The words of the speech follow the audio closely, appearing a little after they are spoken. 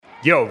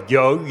Yo,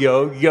 yo,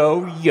 yo,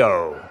 yo,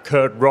 yo,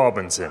 Kurt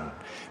Robinson,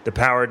 the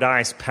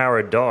Paradise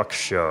Paradox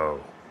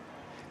Show.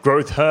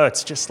 Growth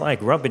hurts just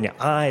like rubbing your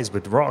eyes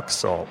with rock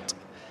salt.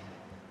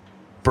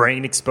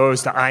 Brain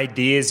exposed to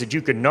ideas that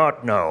you could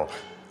not know.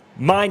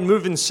 Mind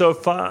moving so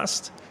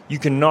fast, you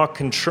cannot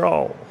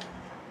control.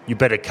 You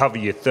better cover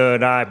your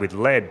third eye with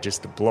lead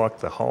just to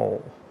block the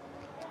hole.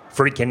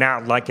 Freaking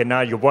out like an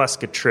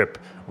ayahuasca trip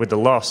with a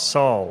lost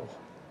soul.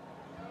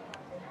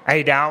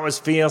 8 hours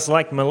feels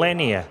like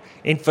millennia,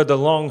 in for the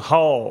long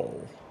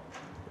haul.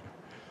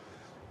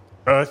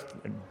 Earth,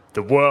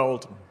 the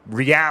world,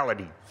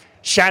 reality,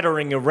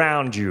 shattering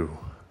around you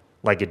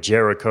like a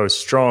Jericho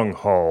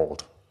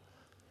stronghold.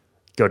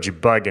 Got you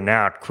bugging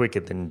out quicker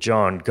than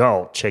John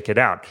Galt. Check it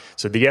out.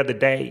 So the other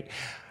day,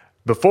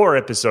 before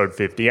episode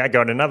 50, I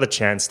got another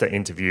chance to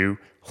interview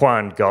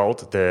Juan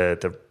Galt,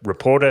 the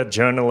reporter,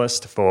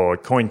 journalist for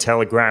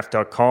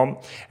Cointelegraph.com,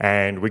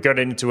 and we got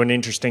into an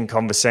interesting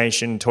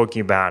conversation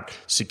talking about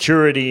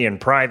security and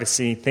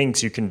privacy,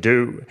 things you can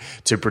do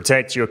to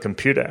protect your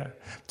computer,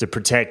 to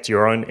protect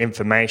your own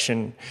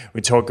information. We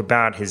talk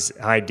about his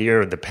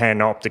idea of the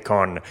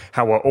Panopticon,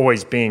 how we're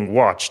always being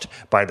watched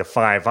by the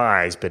Five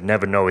Eyes, but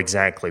never know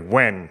exactly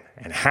when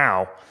and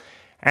how.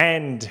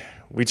 And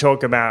we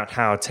talk about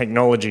how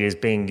technology is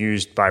being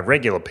used by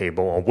regular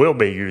people, or will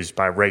be used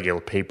by regular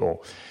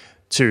people,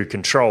 to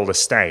control the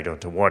state or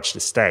to watch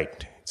the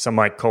state. Some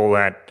might call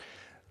that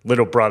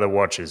little brother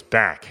watches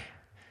back.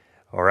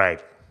 All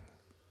right.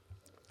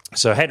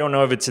 So head on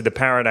over to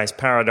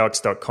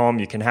theparadiseparadox.com.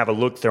 You can have a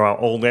look through our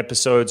old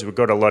episodes. We've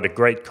got a lot of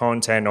great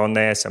content on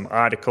there, some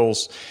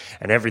articles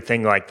and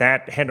everything like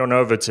that. Head on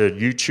over to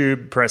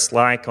YouTube, press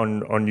like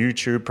on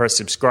YouTube, press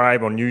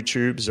subscribe on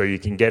YouTube so you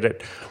can get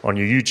it on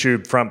your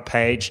YouTube front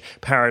page.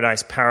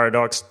 Paradise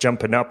Paradox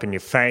jumping up in your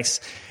face.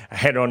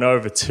 Head on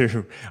over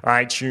to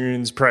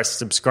iTunes, press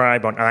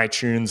subscribe on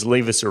iTunes,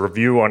 leave us a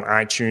review on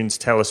iTunes,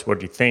 tell us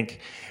what you think.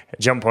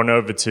 Jump on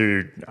over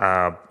to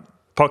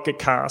Pocket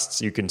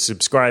Casts. You can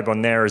subscribe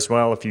on there as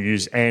well if you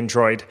use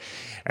Android.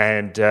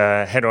 And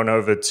head on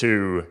over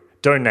to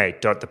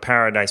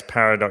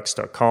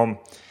donate.theparadiseparadox.com.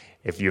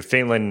 If you're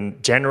feeling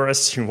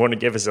generous, you want to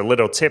give us a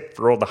little tip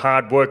for all the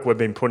hard work we've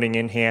been putting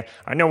in here.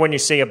 I know when you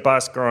see a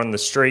busker on the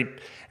street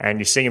and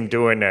you see him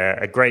doing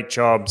a great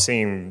job,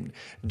 see him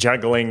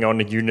juggling on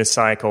a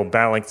unicycle,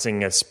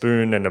 balancing a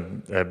spoon and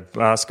a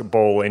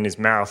basketball in his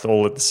mouth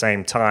all at the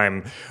same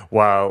time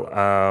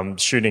while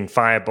shooting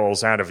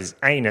fireballs out of his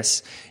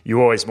anus,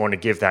 you always want to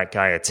give that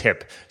guy a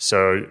tip.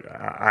 So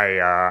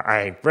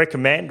I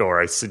recommend, or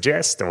I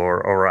suggest,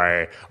 or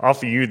I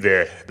offer you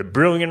the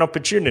brilliant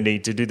opportunity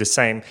to do the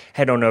same.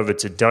 Head on over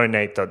to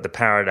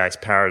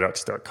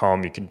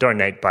donate.theparadiseparadox.com. You can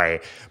donate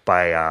by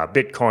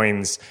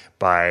bitcoins,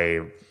 by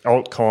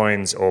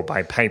altcoins, or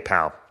by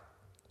PayPal.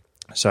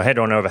 So head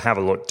on over, have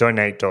a look,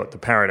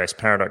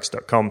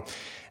 donate.theparadiseparadox.com.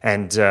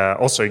 And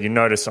also, you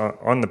notice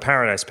on the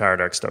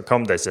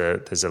paradiseparadox.com, there's a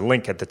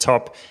link at the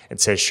top.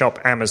 It says Shop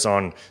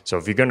Amazon. So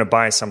if you're going to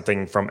buy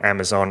something from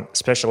Amazon,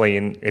 especially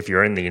if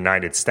you're in the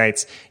United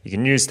States, you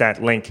can use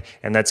that link,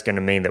 and that's going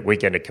to mean that we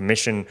get a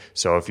commission.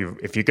 So if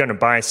you're going to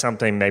buy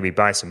something, maybe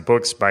buy some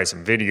books, buy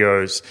some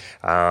videos,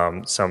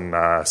 some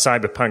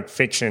cyberpunk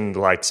fiction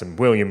like some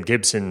William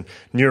Gibson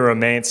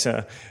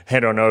Neuromancer,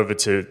 head on over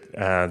to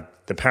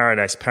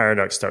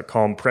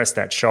theparadiseparadox.com, press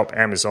that Shop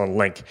Amazon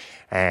link,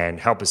 and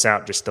help us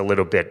out just a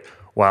little bit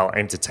while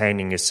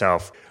entertaining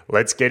yourself.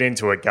 Let's get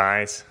into it,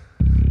 guys.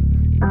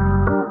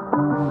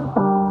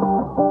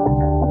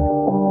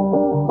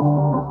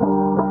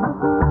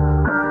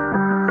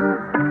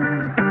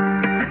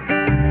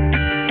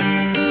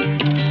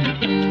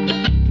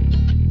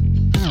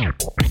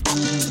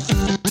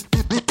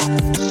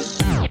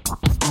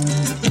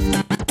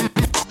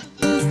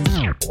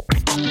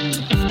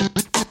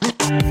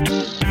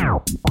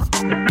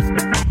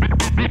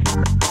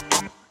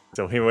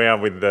 So here we are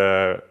with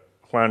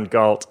Juan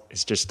Galt.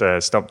 He's just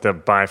stopped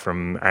by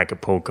from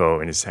Acapulco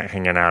and is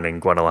hanging out in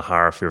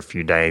Guadalajara for a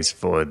few days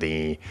for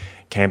the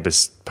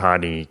campus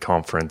party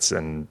conference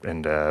and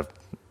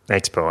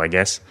expo, I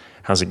guess.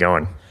 How's it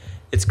going?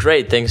 It's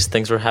great. Thanks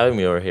for having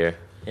me over here.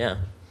 Yeah,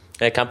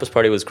 campus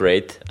party was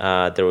great.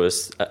 There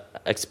was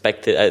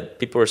expected.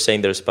 People were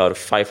saying there's about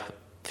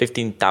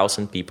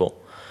 15,000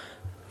 people.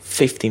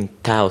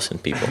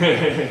 15,000 people.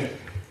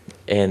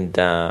 And,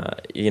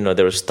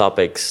 there was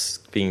topics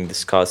being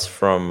discussed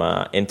from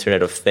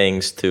Internet of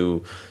Things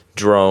to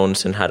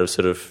drones and how to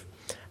sort of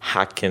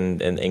hack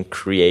and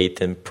create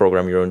and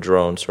program your own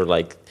drones, or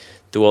like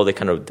do all the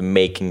kind of the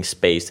making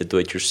space, the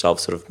do-it-yourself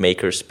sort of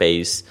maker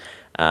space,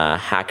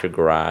 hacker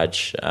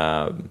garage.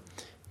 There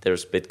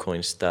was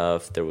Bitcoin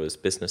stuff. There was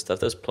business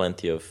stuff. There's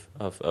plenty of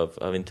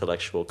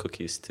intellectual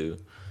cookies to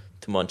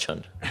munch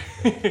on.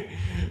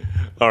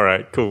 All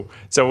right, cool.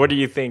 So what do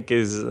you think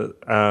is,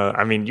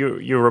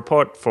 you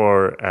report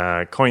for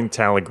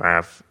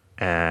Cointelegraph,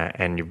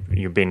 and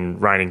you've been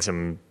writing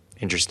some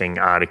interesting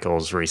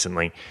articles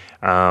recently.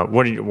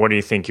 What do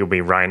you think you'll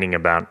be writing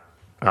about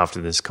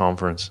after this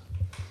conference?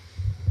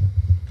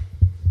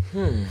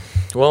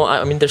 Well,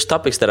 I mean, there's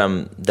topics that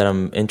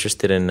I'm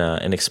interested in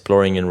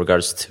exploring in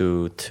regards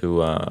to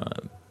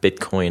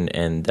Bitcoin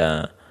and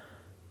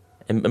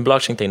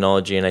blockchain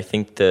technology, and I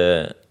think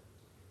the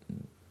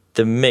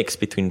mix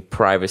between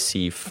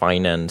privacy,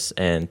 finance,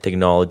 and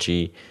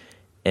technology,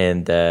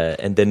 and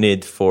the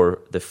need for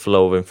the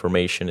flow of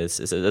information is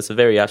that's a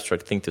very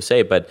abstract thing to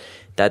say, but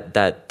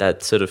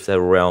that sort of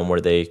the realm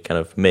where they kind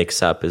of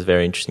mix up is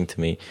very interesting to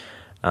me.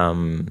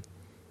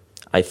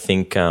 I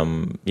think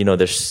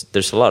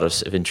there's a lot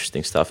of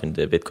interesting stuff in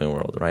the Bitcoin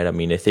world, right? I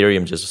mean,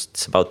 Ethereum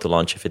it's about to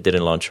launch if it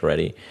didn't launch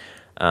already.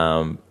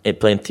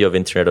 Plenty of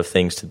Internet of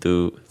Things to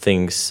do,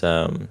 things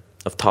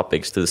of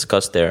topics to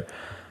discuss there.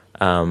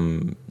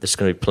 There's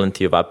going to be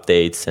plenty of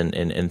updates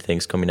and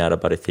things coming out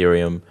about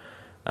Ethereum.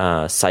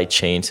 Side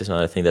chains is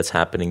another thing that's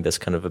happening. That's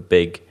kind of a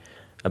big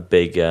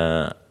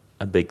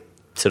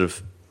sort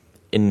of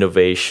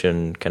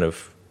innovation kind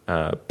of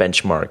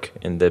benchmark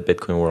in the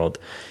Bitcoin world.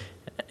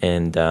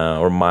 And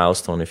or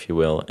milestone, if you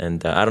will,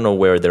 and I don't know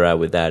where they're at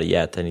with that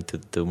yet. I need to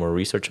do more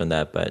research on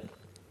that, but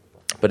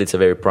it's a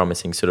very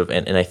promising sort of,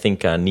 and I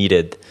think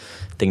needed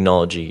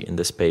technology in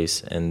the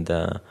space, and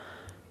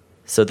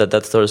so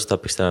that's those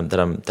topics that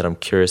I'm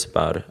curious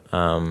about.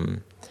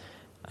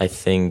 I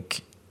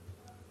think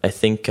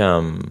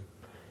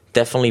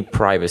definitely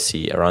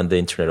privacy around the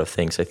Internet of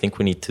Things. I think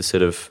we need to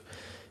sort of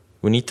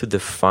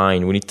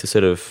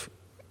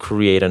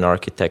create an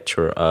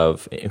architecture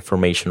of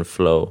information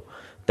flow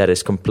that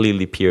is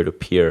completely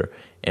peer-to-peer,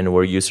 and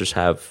where users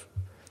where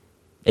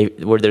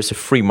there's a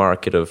free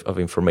market of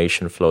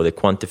information flow, the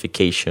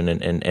quantification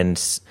and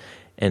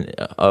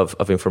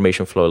of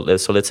information flow.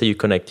 So let's say you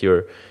connect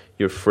your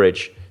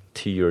fridge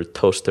to your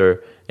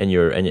toaster, and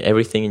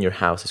everything in your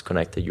house is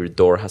connected. Your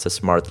door has a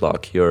smart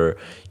lock. Your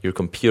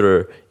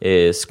computer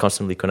is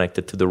constantly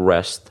connected to the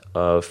rest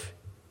of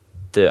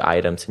the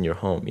items in your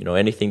home.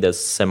 Anything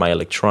that's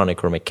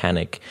semi-electronic or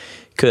mechanic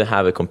could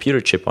have a computer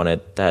chip on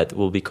it that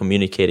will be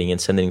communicating and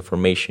sending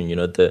information.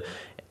 The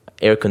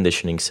air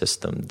conditioning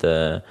system,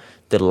 the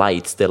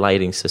lights, the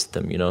lighting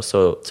system.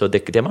 So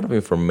the amount of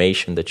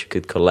information that you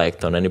could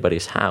collect on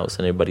anybody's house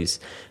and anybody's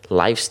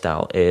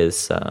lifestyle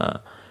is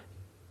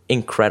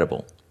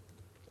incredible.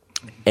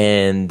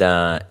 And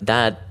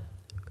that,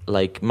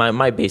 like,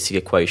 my basic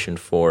equation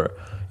for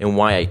and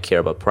why I care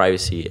about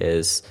privacy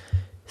is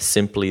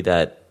simply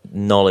that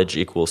knowledge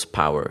equals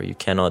power. You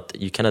cannot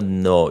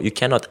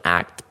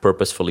act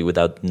purposefully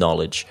without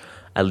knowledge,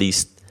 at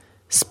least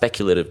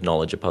speculative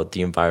knowledge about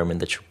the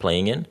environment that you're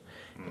playing in.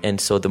 And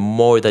so the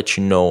more that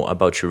you know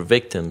about your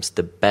victims,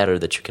 the better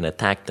that you can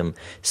attack them,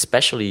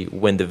 especially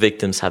when the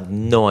victims have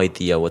no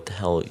idea what the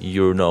hell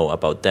you know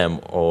about them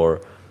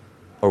or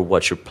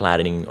what you're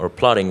plotting,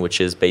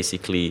 which is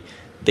basically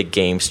the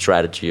game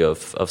strategy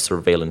of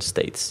surveillance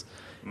states.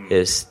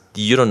 Is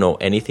you don't know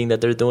anything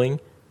that they're doing.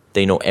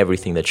 They know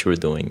everything that you're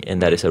doing,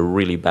 and that is a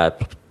really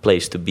bad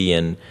place to be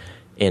in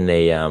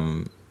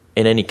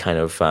any kind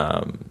of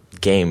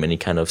game, any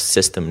kind of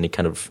system, any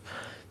kind of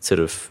sort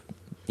of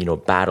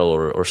battle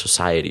or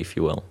society, if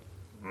you will.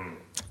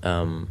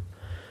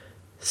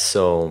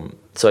 So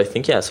I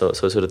think so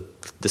sort of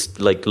this,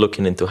 like,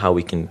 looking into how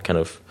we can kind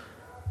of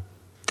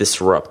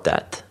disrupt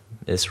that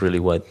is really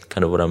what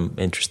I'm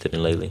interested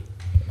in lately.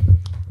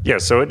 Yeah,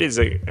 so it is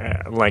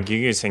like you're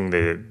using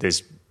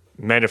this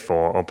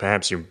metaphor, or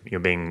perhaps you're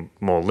being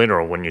more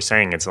literal when you're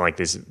saying it's like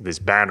this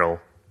battle.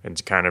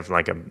 It's kind of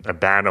like a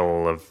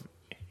battle of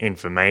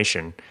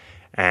information,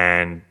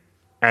 and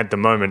at the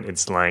moment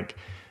it's like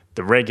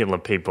the regular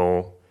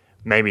people,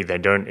 maybe they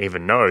don't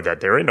even know that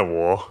they're in a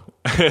war,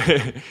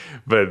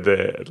 but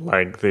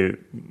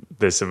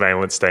the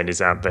surveillance state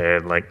is out there,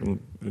 like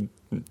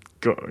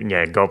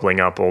gobbling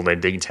up all their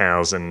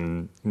details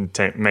and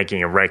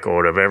making a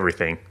record of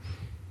everything.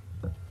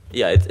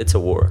 Yeah, it's a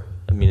war.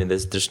 I mean,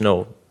 there's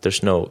no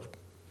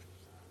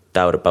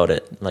doubt about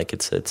it. Like,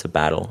 it's a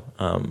battle.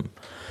 I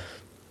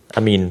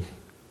mean,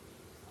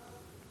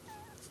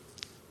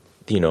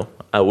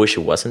 I wish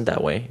it wasn't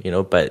that way,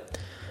 but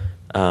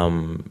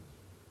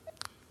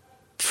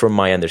from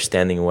my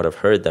understanding and what I've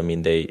heard, I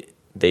mean,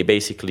 they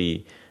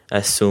basically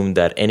assume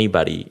that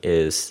anybody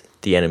is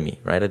the enemy,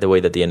 right? The way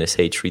that the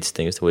NSA treats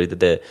things, the way that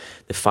the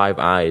Five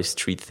Eyes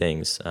treat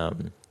things.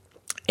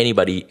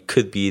 Anybody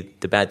could be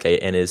the bad guy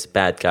and is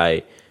bad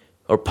guy,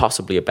 or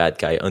possibly a bad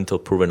guy, until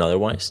proven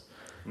otherwise.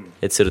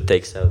 It sort of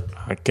takes out.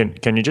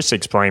 Can you just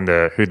explain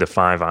who the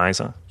Five Eyes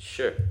are?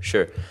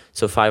 Sure.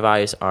 So Five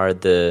Eyes are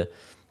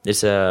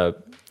there's a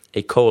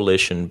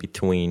coalition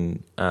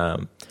between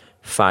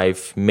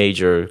 5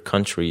 major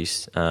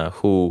countries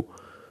who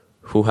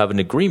have an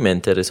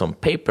agreement that is on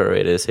paper.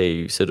 It is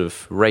a sort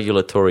of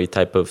regulatory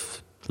type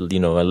of a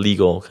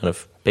legal kind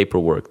of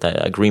paperwork,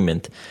 that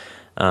agreement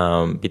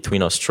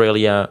between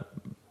Australia,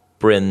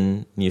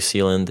 Britain, New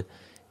Zealand,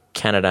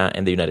 Canada,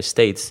 and the United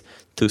States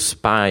to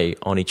spy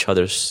on each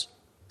other's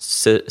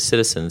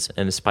citizens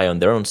and spy on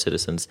their own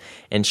citizens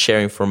and share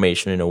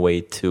information in a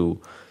way to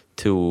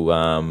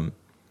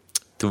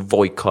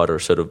boycott or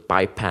sort of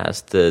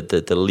bypass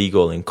the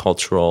legal and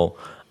cultural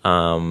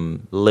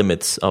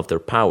limits of their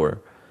power.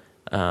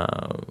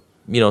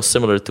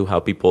 similar to how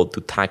people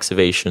do tax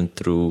evasion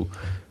through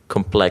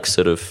complex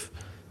sort of,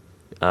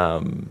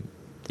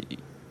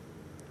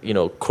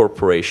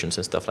 corporations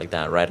and stuff like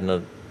that, right?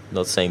 I'm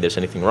not saying there's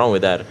anything wrong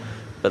with that,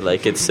 but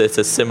like it's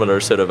a similar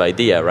sort of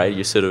idea, right?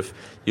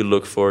 You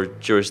look for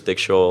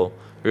jurisdiction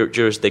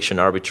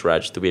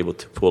arbitrage to be able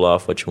to pull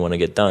off what you want to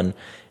get done,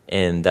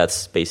 and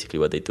that's basically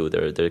what they do.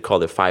 They're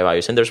called the Five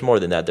Eyes, and there's more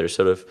than that. There's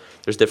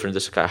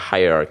a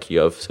hierarchy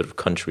of sort of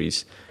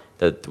countries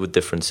that with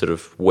different sort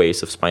of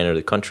ways of spying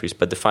the countries,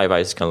 but the Five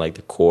Eyes is kind of like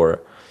the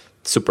core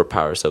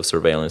superpowers of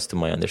surveillance, to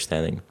my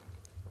understanding.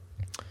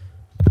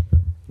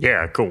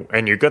 Yeah, cool.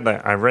 And you got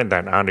that? I read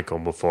that article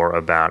before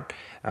about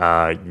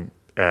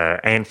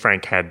Anne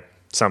Frank had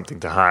something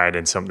to hide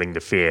and something to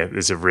fear.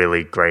 It's a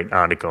really great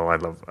article. I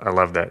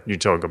love that you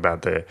talk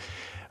about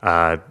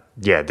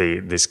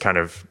this kind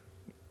of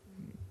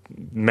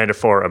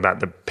metaphor about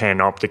the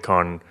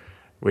Panopticon,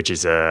 which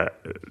is a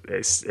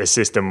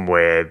system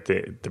where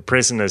the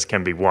prisoners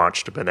can be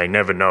watched, but they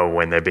never know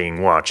when they're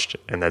being watched,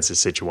 and that's the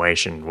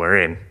situation we're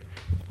in.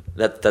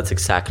 That's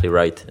exactly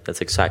right.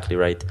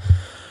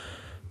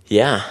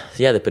 Yeah,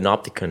 the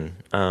Panopticon.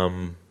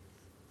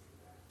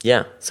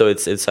 So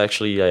it's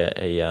actually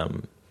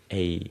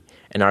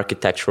an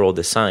architectural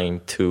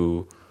design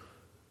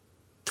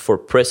for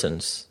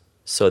prisons,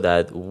 so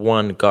that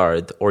one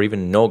guard or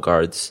even no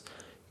guards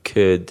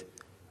could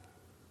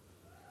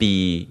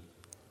be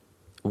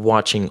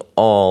watching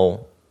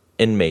all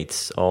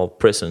inmates, all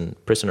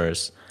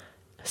prisoners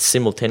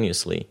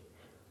simultaneously,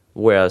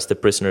 whereas the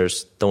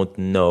prisoners don't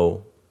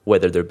know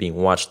whether they're being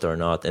watched or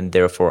not, and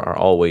therefore are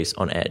always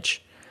on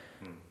edge.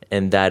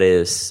 And that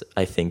is,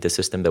 I think, the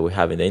system that we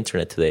have in the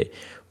internet today,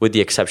 with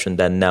the exception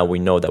that now we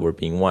know that we're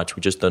being watched.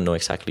 We just don't know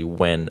exactly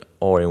when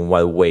or in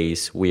what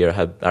ways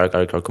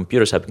our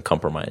computers have been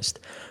compromised.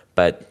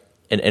 But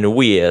and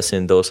we, as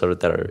in those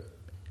that are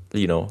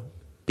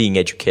being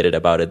educated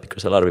about it,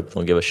 because a lot of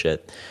people don't give a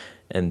shit.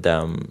 And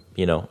and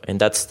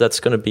that's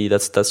just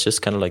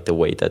kind of like the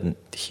way that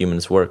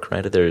humans work,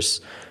 right?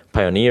 There's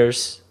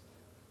pioneers,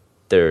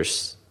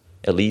 there's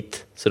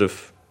elite sort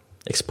of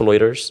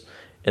exploiters,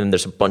 and then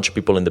there's a bunch of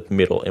people in the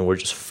middle, and we're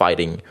just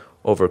fighting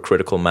over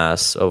critical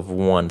mass of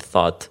one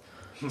thought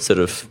sort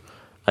of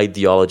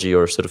ideology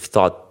or sort of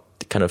thought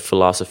kind of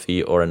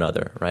philosophy or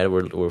another, right?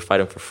 We're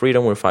fighting for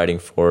freedom. We're fighting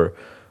for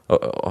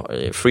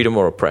freedom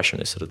or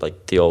oppression is sort of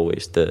like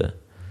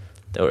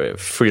or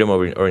freedom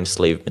or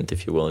enslavement,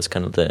 if you will. It's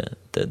kind of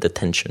the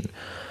tension,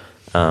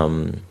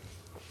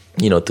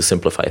 to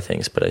simplify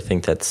things. But I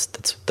think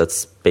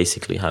that's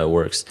basically how it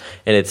works.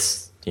 And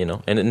it's,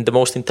 and the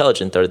most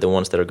intelligent are the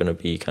ones that are going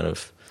to be kind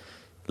of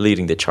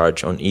leading the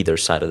charge on either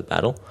side of the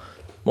battle.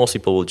 Most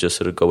people will just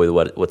sort of go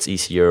with what's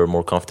easier,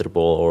 more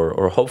comfortable,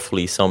 or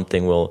hopefully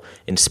something will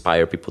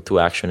inspire people to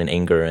action and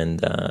anger. And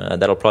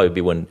that'll probably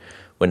be when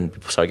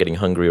people start getting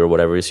hungry or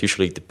whatever. It's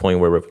usually the point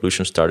where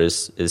revolutions start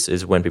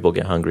is when people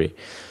get hungry.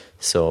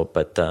 So,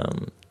 but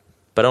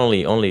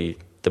only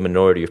the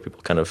minority of people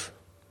kind of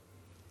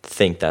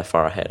think that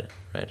far ahead,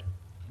 right?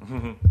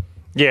 Mm-hmm.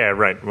 Yeah,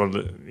 right. Well,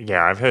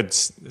 I've heard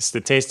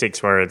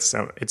statistics where it's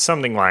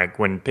something like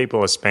when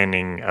people are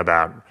spending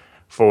about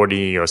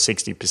 40 or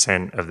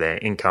 60% of their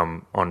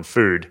income on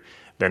food,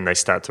 then they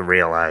start to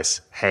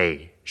realize,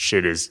 hey,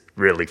 shit is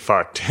really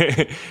fucked,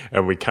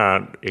 and we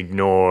can't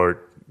ignore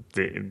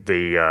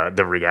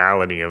the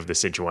reality of the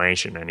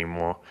situation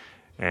anymore.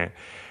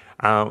 I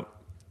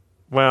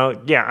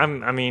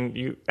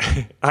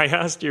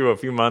asked you a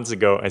few months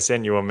ago, I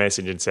sent you a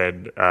message and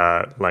said,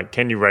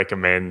 can you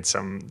recommend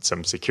some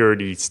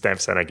security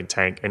steps that I can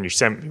take? And you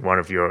sent me one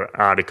of your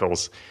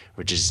articles,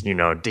 which is,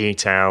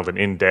 detailed and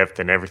in-depth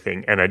and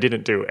everything, and I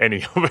didn't do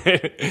any of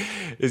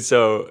it.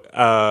 So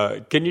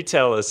can you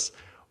tell us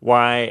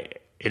why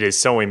it is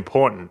so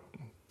important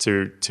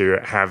to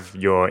have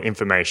your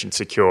information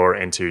secure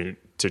and to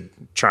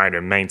try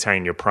to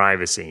maintain your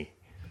privacy?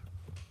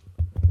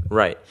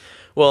 Right.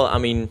 Well, I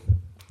mean,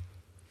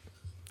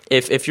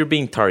 if you're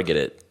being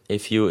targeted,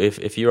 if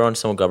you're on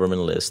some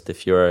government list,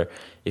 if you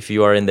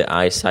are in the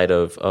eyesight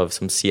of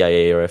some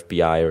CIA or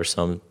FBI or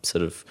some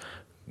sort of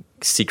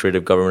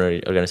secretive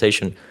government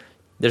organization,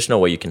 there's no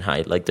way you can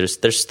hide. Like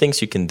there's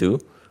things you can do,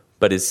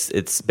 but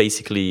it's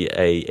basically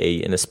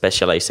a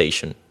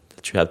specialization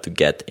that you have to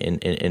get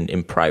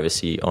in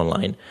privacy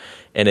online,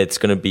 and it's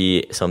going to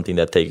be something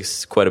that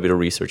takes quite a bit of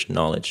research and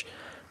knowledge.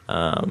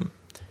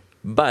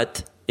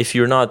 But if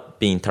you're not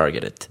being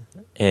targeted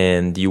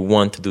and you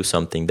want to do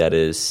something that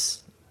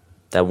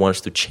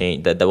wants to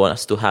change, that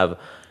wants to have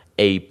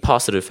a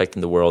positive effect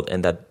in the world,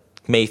 and that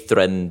may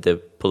threaten the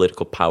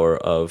political power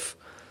of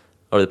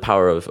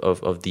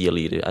the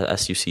elite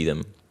as you see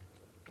them,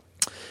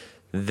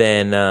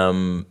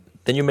 then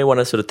you may want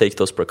to sort of take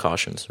those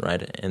precautions,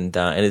 right? And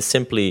it's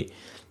simply,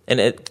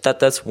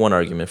 that's one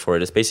argument for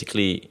it. It's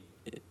basically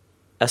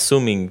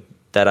assuming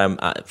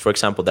that for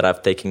example, that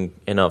I've taken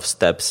enough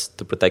steps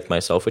to protect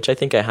myself, which I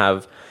think I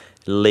have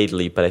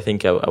lately, but I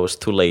think I was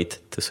too late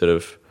to sort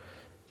of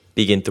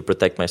begin to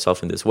protect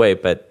myself in this way.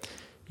 But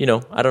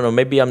I don't know,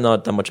 maybe I'm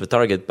not that much of a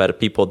target, but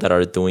people that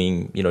are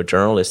doing,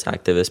 journalists,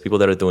 activists, people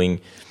that are doing,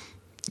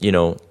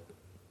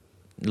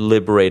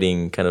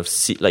 liberating kind of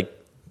like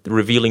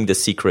revealing the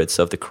secrets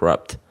of the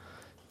corrupt,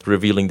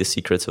 revealing the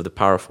secrets of the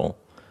powerful.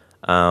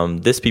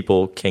 These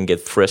people can get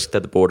frisked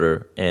at the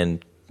border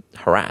and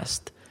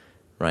harassed,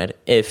 right?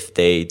 If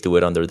they do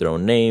it under their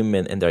own name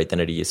and their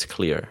identity is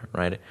clear,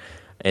 right?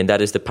 And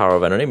that is the power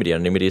of anonymity.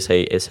 Anonymity is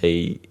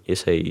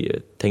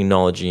a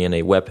technology and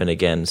a weapon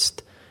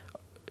against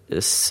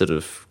this sort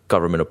of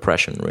government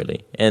oppression,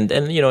 really. And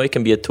it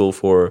can be a tool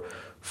for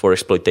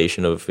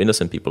exploitation of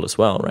innocent people as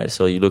well, right?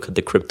 So you look at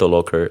the crypto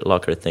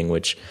locker thing,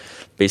 which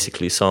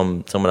basically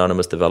some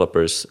anonymous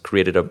developers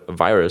created a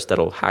virus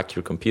that'll hack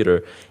your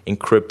computer,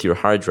 encrypt your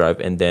hard drive,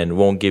 and then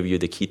won't give you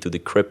the key to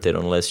decrypt it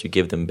unless you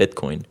give them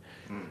Bitcoin.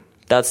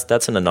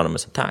 That's an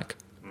anonymous attack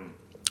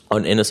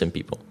on innocent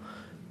people,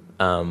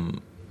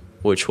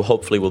 which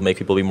hopefully will make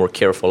people be more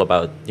careful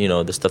about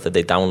the stuff that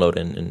they download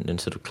and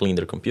sort of clean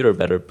their computer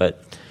better.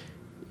 But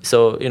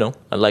so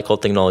like all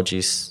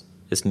technologies,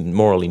 is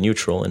morally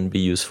neutral and be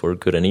used for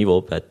good and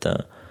evil. But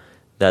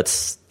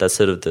that's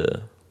sort of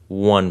the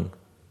one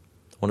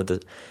of the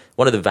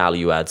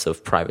value adds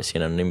of privacy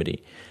and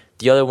anonymity.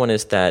 The other one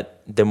is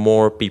that the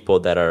more people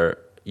that are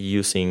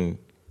using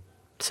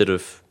sort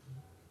of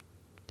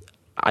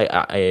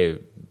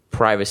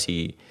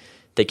privacy,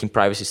 taking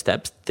privacy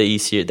steps,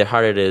 the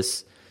harder it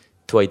is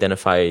to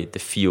identify the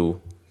few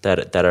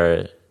that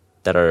are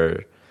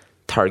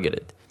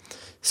targeted.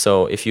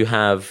 So if you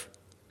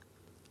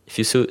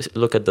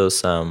look at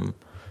those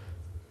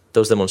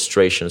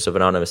demonstrations of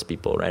anonymous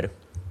people, right,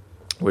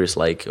 where it's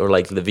like, or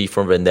like the V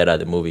for Vendetta,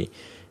 the movie,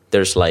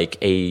 there's like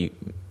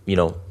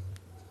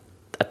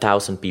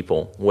 1,000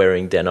 people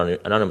wearing the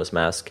anonymous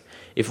mask.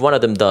 If one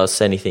of them does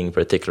anything in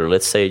particular,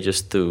 let's say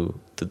just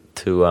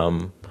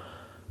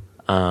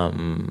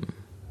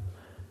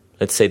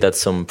let's say that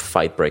some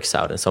fight breaks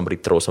out and somebody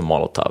throws a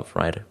Molotov,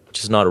 right?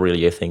 Which is not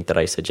really a thing that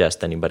I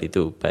suggest anybody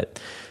do,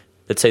 but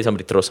let's say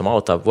somebody throws a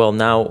Molotov. Well,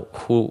 now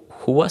who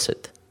was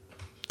it?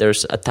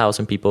 There's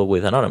 1,000 people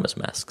with anonymous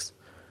masks.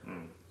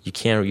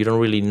 You don't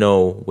really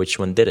know which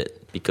one did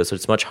it because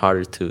it's much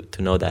harder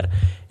to know that.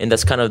 And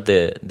that's kind of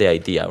the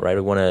idea, right?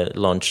 We want to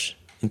launch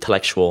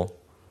intellectual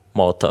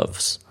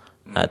Molotovs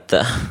at,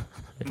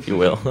 if you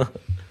will.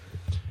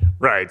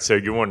 Right. So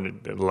you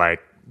want to,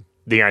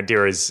 the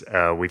idea is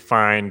we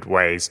find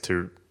ways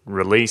to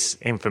release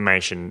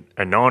information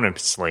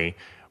anonymously,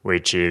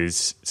 which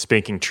is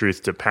speaking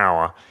truth to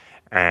power.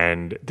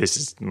 And this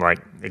is like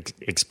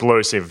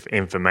explosive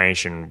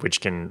information,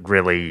 which can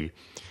really,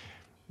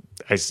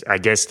 I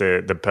guess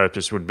the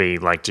purpose would be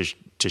like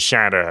to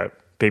shatter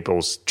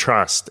people's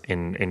trust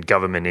in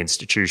government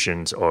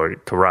institutions or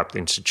corrupt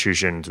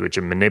institutions which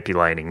are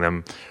manipulating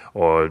them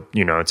or,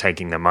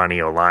 taking their money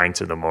or lying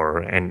to them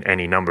or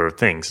any number of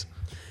things.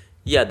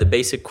 Yeah, the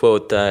basic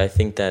quote, I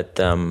think that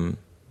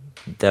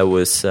that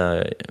was,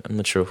 I'm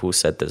not sure who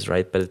said this,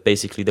 right? But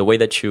basically the way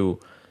that you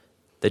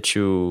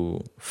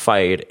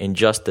fight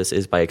injustice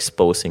is by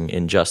exposing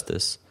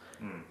injustice.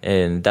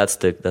 And that's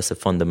the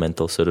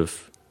fundamental sort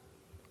of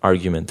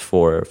argument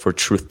for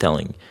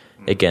truth-telling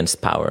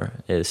against power,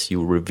 is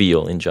you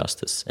reveal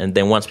injustice. And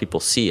then once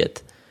people see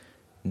it,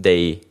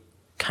 they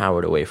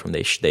cower away from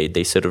they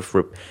sort of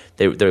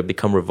they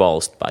become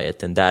revulsed by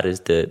it, and that is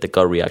the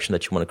gut reaction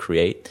that you want to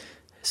create.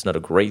 It's not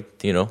a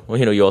great,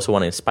 you also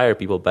want to inspire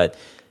people, but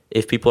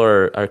if people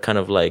are kind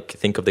of like,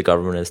 think of the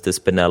government as this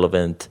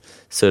benevolent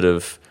sort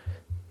of,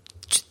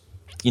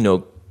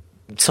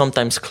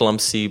 sometimes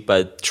clumsy,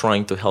 but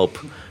trying to help,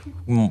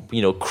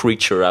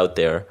 creature out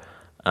there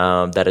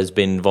that has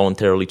been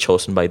voluntarily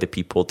chosen by the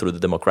people through the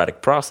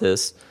democratic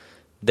process,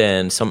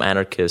 then some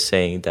anarchists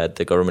saying that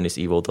the government is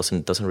evil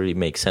doesn't really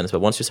make sense. But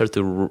once you start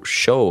to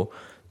show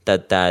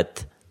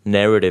that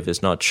narrative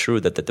is not true,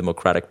 that the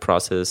democratic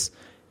process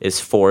is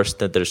forced,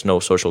 that there's no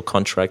social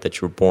contract, that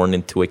you're born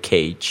into a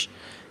cage,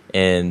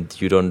 and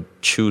you don't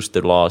choose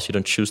the laws, you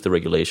don't choose the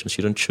regulations,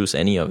 you don't choose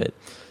any of it,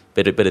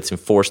 but it's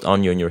enforced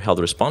on you and you're held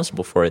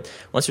responsible for it.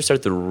 Once you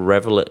start to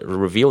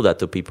reveal that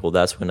to people,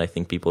 that's when I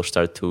think people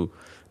start to,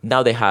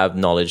 now they have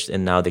knowledge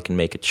and now they can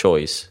make a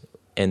choice.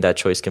 And that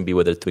choice can be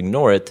whether to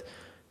ignore it,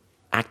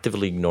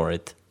 actively ignore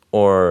it,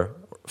 or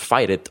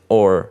fight it,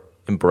 or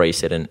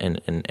embrace it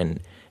and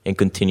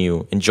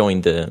continue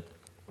enjoying the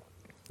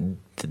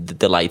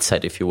light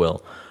side, if you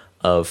will,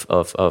 of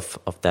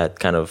that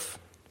kind of,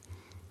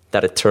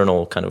 that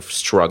eternal kind of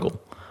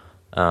struggle.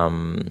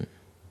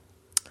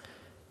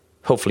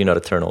 Hopefully not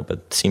eternal,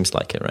 but seems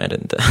like it, right?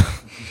 And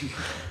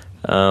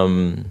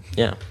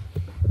yeah.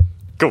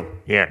 Cool.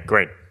 Yeah,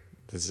 great.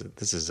 This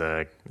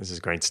is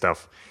great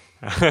stuff.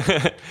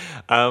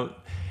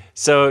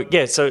 So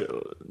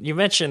you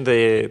mentioned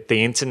the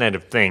Internet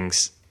of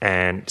Things,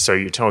 and so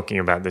you're talking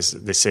about this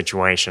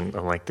situation,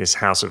 like this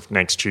House of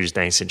Next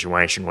Tuesday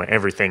situation, where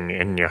everything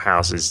in your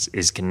house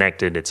is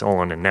connected. It's all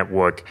on a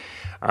network,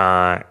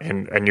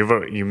 and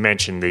you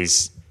mentioned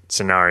these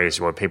scenarios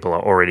where people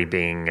are already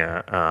being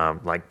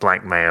like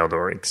blackmailed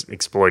or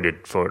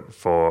exploited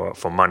for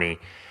money.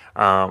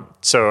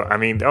 So I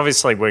mean,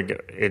 obviously,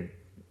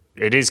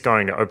 it is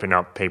going to open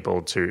up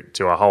people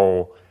to a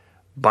whole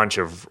bunch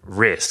of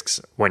risks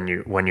when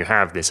you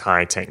have this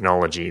high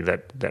technology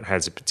that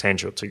has the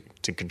potential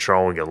to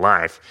control your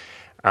life.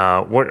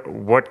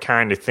 What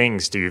kind of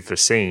things do you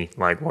foresee?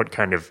 Like, what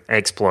kind of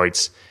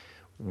exploits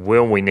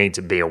will we need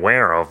to be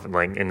aware of,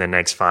 like in the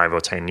next 5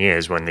 or 10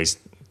 years when these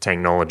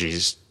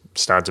technologies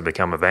start to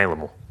become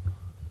available?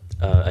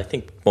 I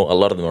think a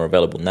lot of them are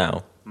available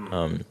now.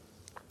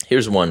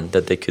 Here's one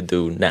that they could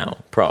do now,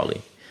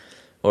 probably,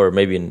 or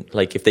maybe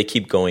if they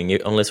keep going,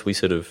 unless we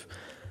sort of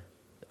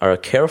are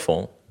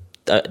careful.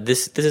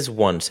 This is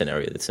one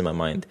scenario that's in my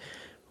mind.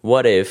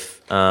 What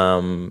if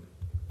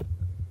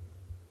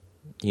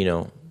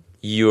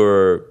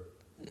your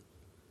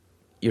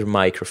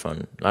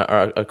microphone,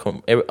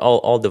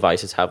 all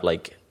devices have,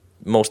 like,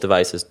 most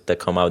devices that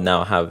come out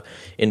now have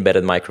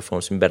embedded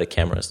microphones, embedded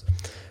cameras.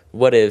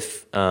 What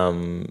if,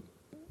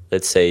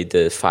 let's say,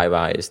 the Five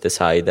Eyes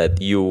decide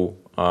that you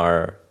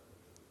are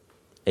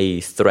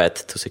a threat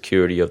to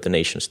security of the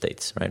nation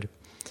states, right?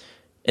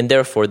 And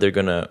therefore, they're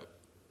gonna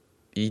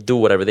do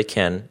whatever they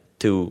can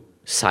to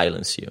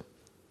silence you,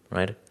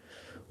 right?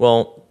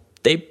 Well,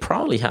 they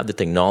probably have the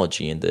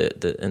technology and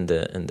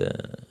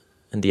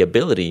the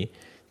ability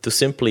to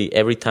simply,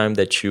 every time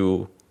that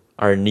you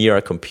are near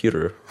a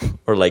computer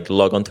or like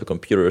log onto a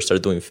computer or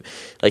start doing,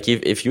 like,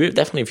 if you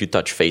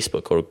touch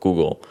Facebook or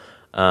Google,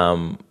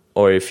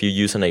 or if you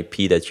use an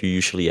IP that you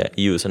usually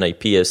use, an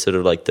IP is sort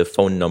of like the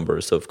phone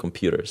numbers of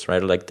computers,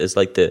 right? Like, it's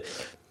like the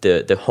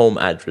home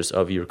address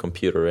of your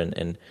computer,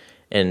 and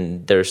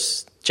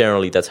there's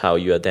generally, that's how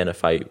you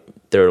identify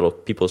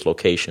people's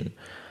location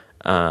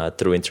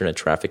through internet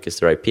traffic, is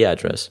their IP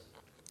address.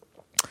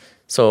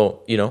 So,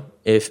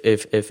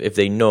 if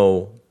they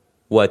know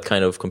what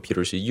kind of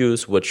computers you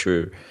use, what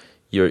your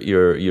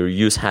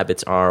use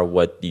habits are,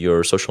 what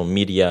your social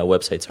media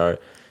websites are,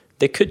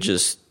 they could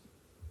just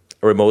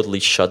remotely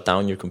shut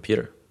down your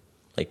computer,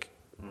 like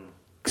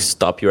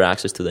stop your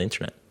access to the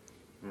internet.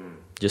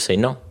 Just say,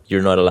 no,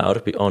 you're not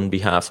allowed, on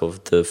behalf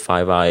of the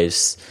Five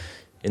Eyes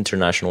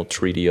International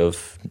Treaty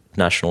of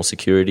National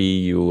Security.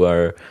 You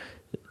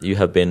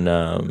have been,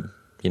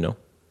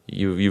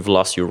 you've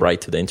lost your right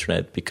to the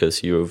internet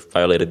because you've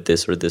violated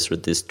this or this or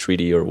this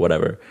treaty or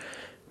whatever.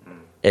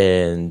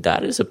 And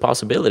that is a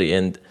possibility.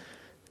 And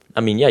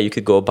I mean, yeah, you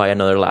could go buy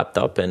another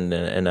laptop and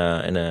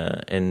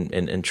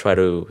try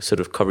to sort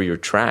of cover your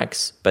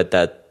tracks, but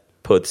that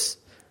puts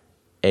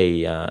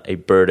a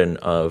burden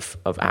of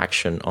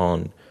action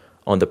on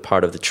the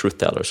part of the truth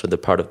tellers, or the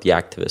part of the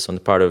activists, on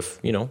the part of,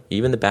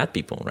 even the bad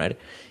people, right?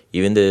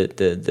 Even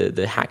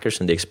the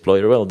hackers and the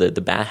exploiter,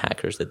 the bad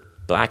hackers, the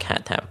black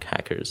hat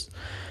hackers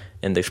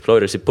and the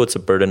exploiters. It puts a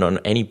burden on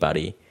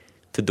anybody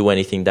to do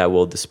anything that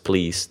will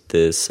displease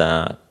this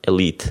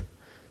elite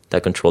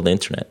that control the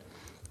internet.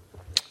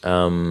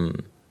 So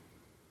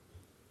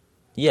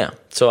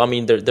I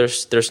mean,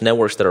 there's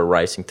networks that are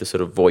rising to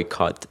sort of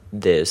boycott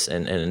this,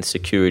 and the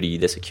security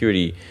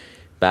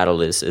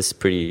battle is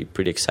pretty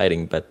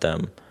exciting, but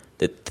the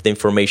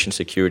information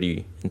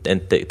security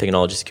and the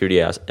technology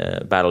security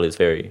battle is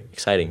very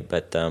exciting,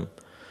 but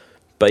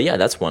yeah,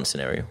 that's one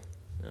scenario.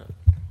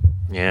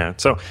 Yeah.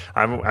 So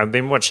I've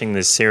been watching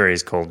this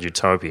series called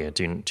Utopia.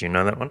 Do you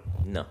know that one?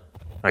 No.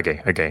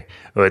 Okay.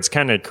 Well, it's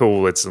kind of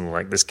cool. It's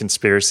like this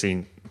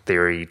conspiracy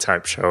theory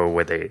type show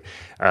where they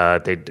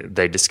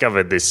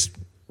discovered this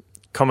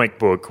comic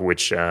book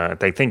which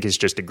they think is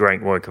just a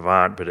great work of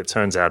art, but it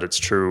turns out it's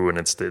true, and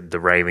it's the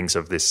ravings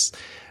of this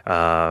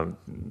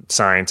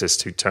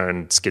scientist who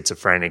turned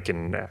schizophrenic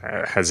and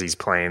has these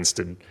plans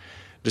to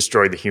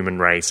destroy the human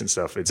race and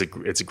stuff. It's a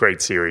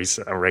great series.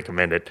 I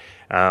recommend it.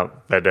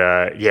 But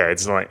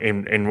it's like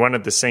in one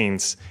of the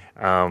scenes,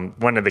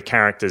 one of the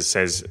characters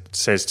says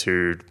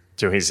to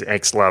his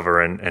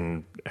ex-lover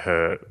and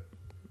her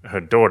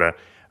daughter,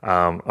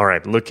 all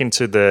right, look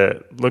into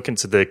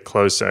the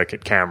closed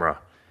circuit camera.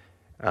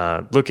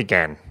 Look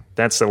again.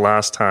 That's the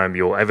last time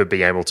you'll ever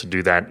be able to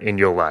do that in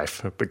your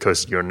life,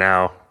 because you're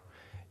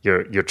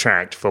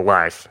tracked for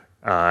life.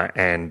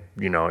 And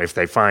if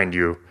they find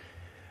you,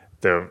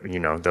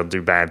 they'll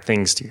do bad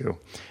things to you.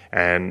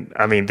 And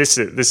I mean, this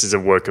is a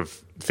work of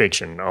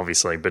fiction,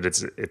 obviously, but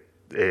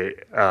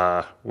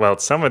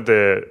some of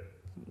the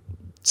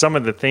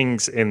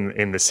things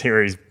in the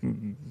series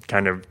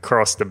kind of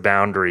cross the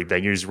boundary. They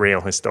use real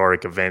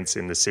historic events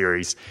in the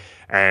series,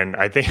 and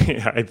I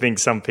think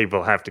some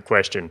people have to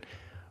question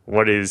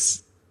where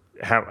does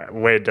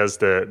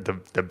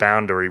the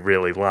boundary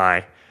really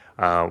lie?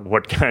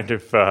 What kind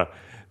of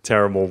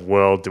terrible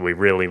world do we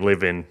really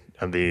live in?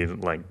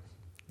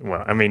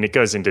 Well, I mean, it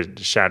goes into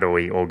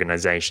shadowy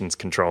organizations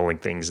controlling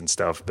things and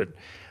stuff, but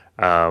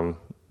I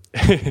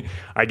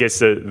guess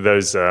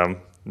those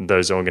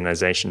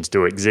organizations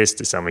do exist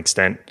to some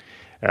extent.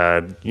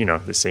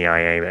 The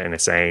CIA, the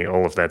NSA,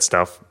 all of that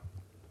stuff.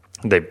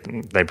 They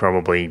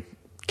probably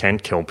can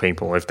kill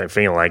people if they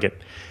feel like it.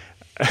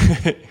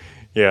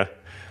 Yeah.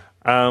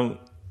 On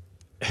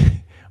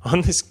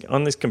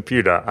this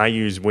computer, I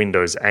use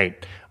Windows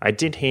 8. I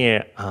did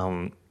hear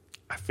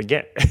I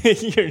forget.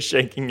 You're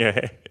shaking your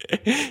head.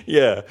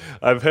 Yeah,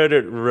 I've heard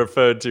it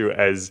referred to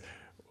as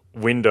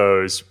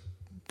Windows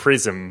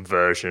Prism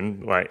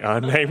version, like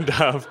named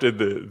after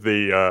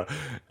the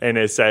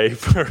NSA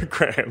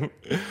program.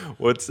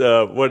 What's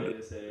what?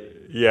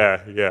 Yeah.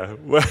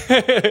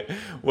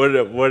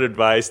 What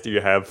advice do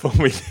you have for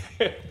me?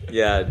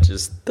 Yeah,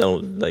 just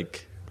don't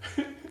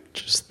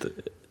just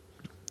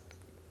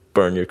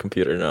burn your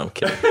computer. No, I'm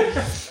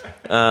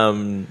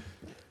kidding.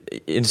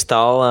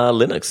 Install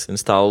Linux.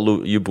 Install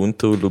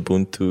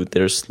Ubuntu.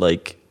 There's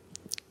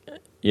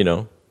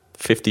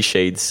 50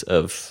 shades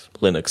of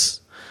Linux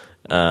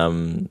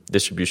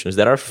distributions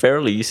that are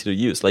fairly easy to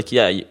use. Not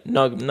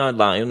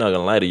lying. I'm not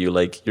gonna lie to you.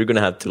 You're gonna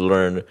have to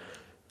learn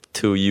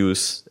to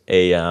use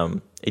a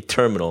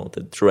terminal,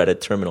 the dreaded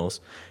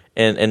terminals,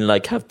 and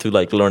have to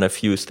learn a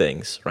few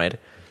things, right?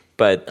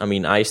 But I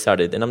mean, I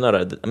started, and I'm not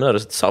a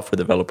software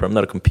developer. I'm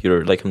not a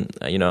computer. I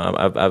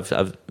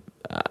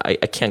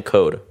can't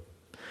code,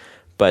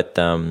 but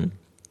over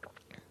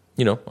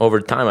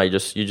time,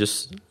 you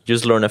just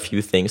learn a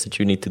few things that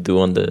you need to do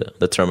on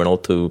the terminal,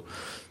 to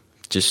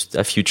just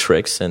a few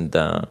tricks, and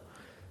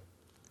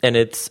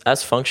it's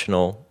as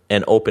functional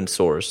and open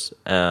source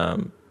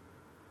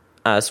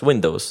as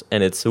Windows,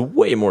 and it's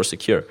way more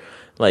secure.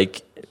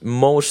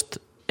 Most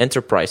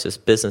enterprises,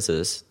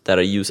 businesses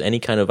that use any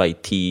kind of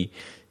IT,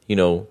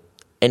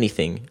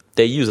 anything,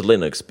 they use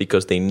Linux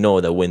because they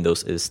know that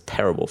Windows is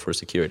terrible for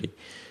security.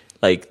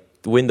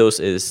 Windows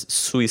is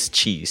Swiss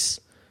cheese.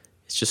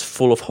 It's just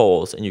full of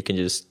holes, and you can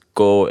just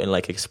go and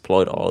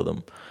exploit all of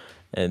them.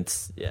 And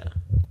yeah.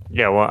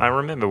 Yeah, well, I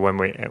remember when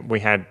we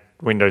had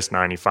Windows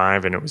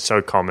 95, and it was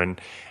so common,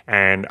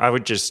 and I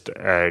would just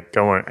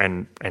go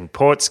on and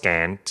port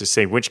scan to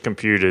see which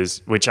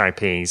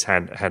IPs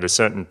had a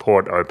certain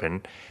port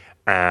open,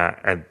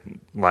 and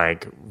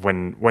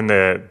when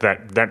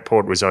that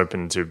port was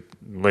open to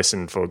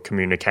listen for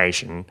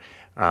communication,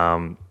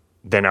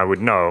 then I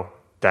would know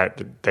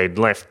that they'd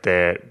left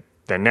their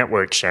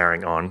network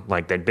sharing on,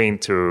 they'd been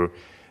to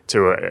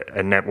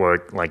a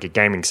network, a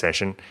gaming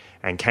session,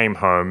 and came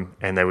home,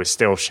 and they were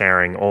still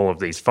sharing all of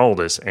these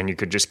folders, and you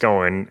could just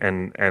go in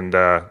and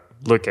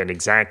look at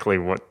exactly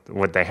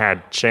what they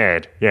had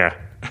shared. Yeah.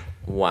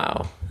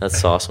 Wow,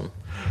 that's awesome.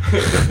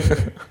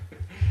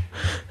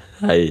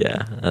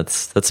 Yeah,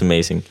 that's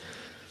amazing.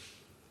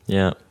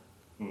 Yeah.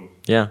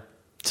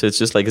 So it's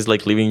just it's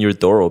like leaving your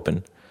door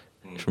open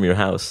from your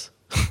house.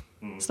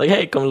 It's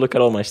hey, come look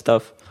at all my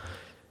stuff.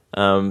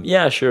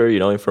 Yeah, sure.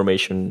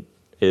 Information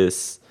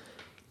is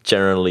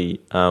generally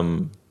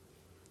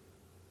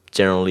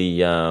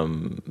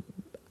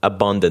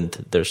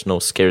abundant. There's no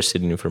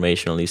scarcity in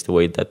information, at least the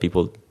way that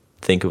people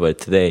think of it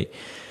today.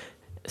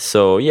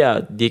 So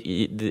yeah,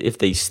 if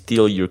they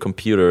steal your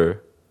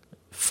computer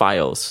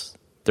files,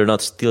 they're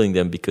not stealing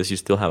them because you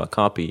still have a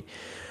copy.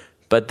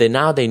 But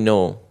now they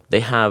know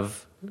they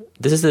have.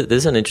 This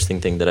is an interesting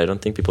thing that I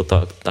don't think people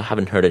talk. I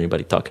haven't heard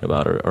anybody talking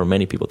about, or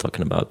many people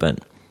talking about. But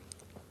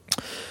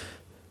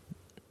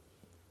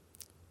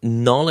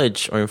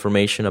knowledge or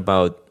information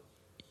about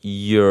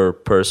your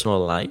personal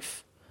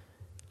life,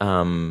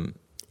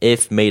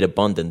 if made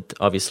abundant,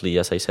 obviously,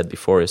 as I said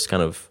before, is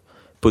kind of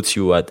puts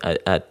you at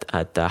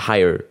a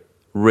higher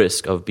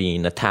risk of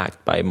being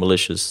attacked by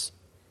malicious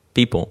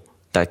people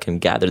that can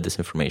gather this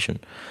information.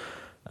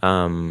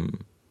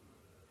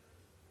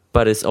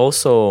 But it's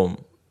also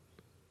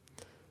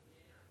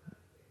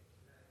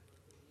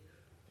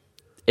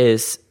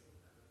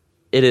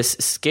it is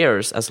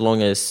scarce as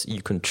long as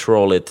you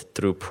control it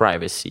through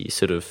privacy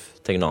sort of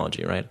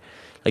technology, right?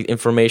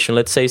 Information,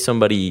 let's say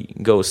somebody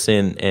goes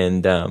in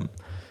and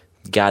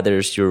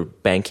gathers your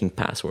banking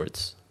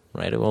passwords,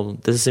 right? Well,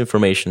 this is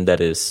information,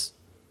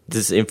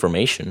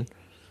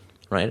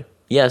 right?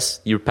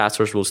 Yes, your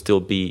passwords will still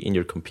be in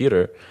your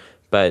computer,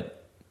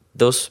 but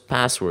those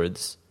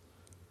passwords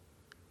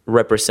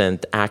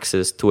represent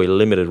access to a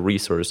limited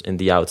resource in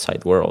the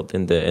outside world,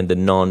 in the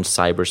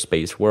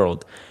non-cyberspace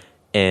world,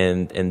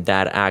 and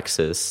that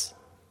access,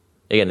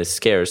 again, is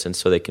scarce, and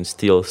so they can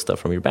steal stuff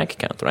from your bank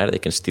account, right? They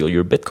can steal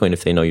your Bitcoin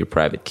if they know your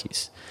private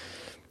keys.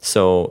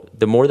 So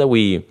the more that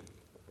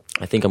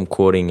I think I'm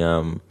quoting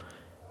a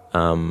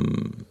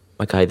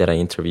guy that I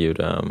interviewed,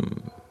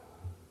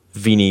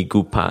 Vinny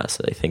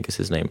Gupas, I think is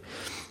his name.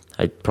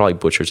 I probably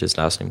butchered his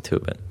last name too,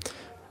 but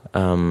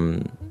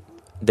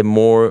the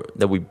more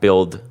that we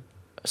build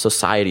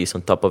societies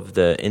on top of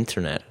the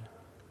internet,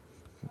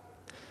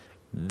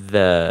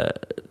 the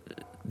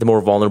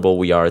more vulnerable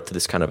we are to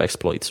this kind of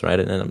exploits, right?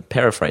 And I'm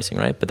paraphrasing,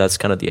 right? But that's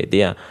kind of the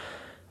idea.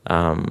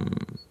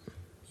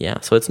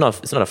 Yeah, so it's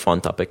not a fun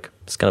topic.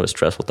 It's kind of a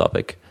stressful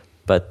topic,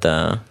 but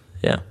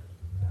yeah.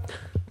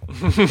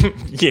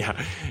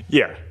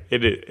 yeah,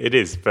 it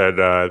is. But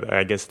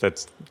I guess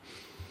that's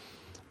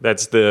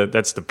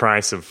the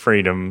price of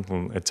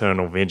freedom,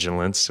 eternal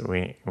vigilance.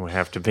 We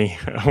have to be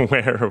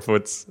aware of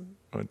what's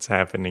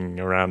happening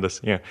around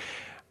us. Yeah.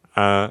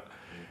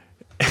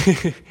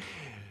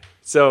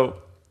 So,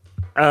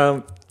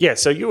 Yeah,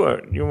 so you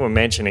were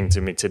mentioning to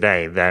me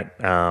today that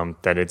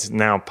that it's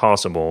now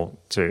possible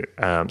to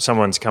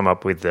someone's come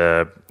up with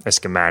a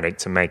schematic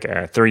to make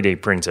a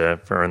 3D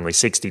printer for only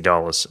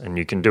 $60, and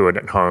you can do it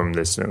at home.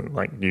 There's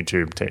like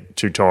YouTube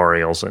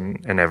tutorials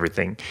and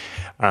everything.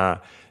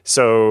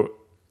 So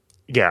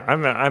yeah,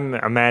 I'm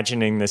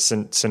imagining this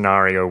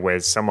scenario where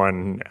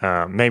someone,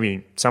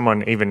 maybe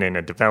someone even in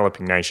a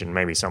developing nation,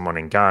 maybe someone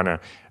in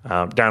Ghana,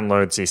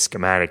 downloads this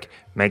schematic,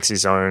 makes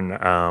his own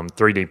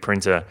 3D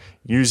printer,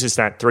 uses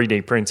that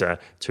 3D printer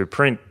to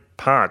print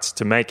parts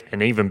to make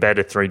an even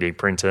better 3D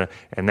printer,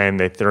 and then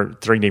they're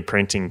 3D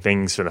printing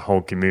things for the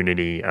whole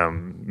community,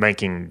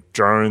 making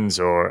drones,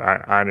 or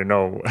I don't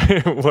know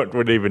what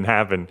would even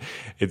happen.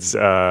 It's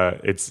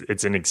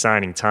an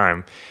exciting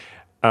time.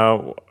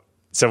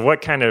 So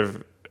what kind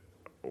of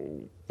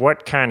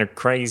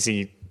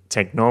crazy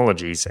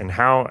technologies, and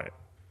how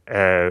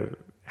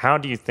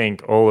do you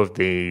think all of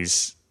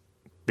these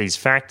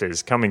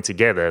factors coming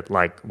together,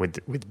 like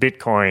with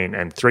Bitcoin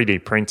and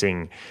 3D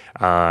printing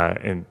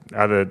and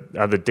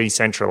other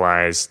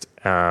decentralized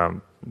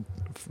the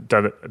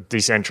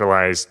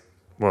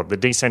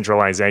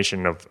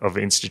decentralization of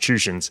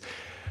institutions,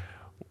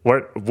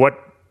 what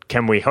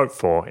can we hope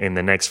for in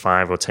the next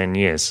 5 or 10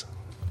 years?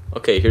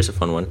 Okay, here's a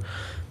fun one.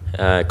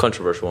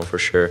 Controversial one for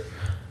sure.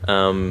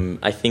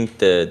 I think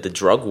the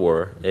drug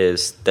war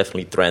is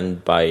definitely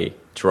threatened by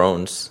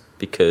drones,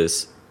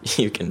 because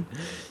you can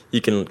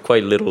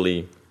quite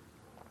literally,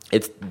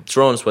 it's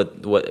drones.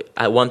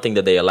 One thing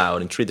that they allow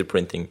in 3D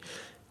printing,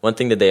 one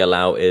thing that they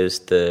allow is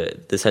the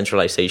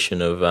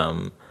decentralization of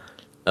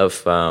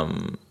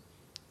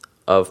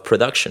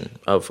production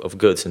of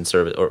goods and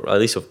service, or at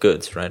least of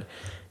goods, right?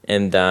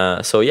 And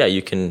so yeah,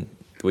 we can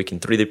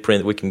 3D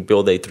print. We can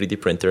build a 3D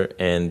printer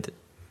and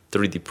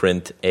 3D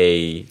print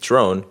a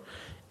drone,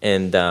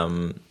 and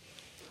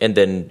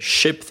then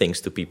ship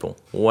things to people,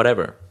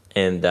 whatever.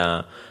 And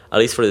at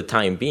least for the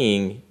time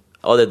being,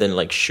 other than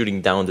like shooting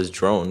down these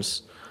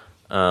drones,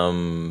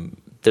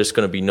 there's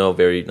going to be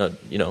it's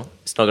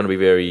not going to be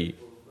very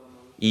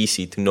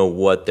easy to know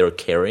what they're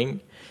carrying,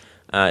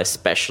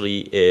 especially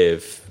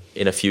if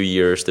in a few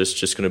years there's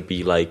just going to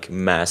be like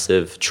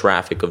massive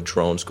traffic of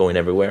drones going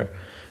everywhere,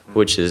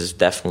 which is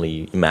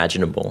definitely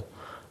imaginable.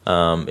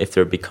 If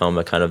they become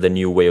a kind of the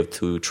new way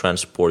to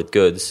transport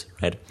goods,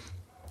 right?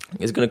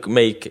 It's going to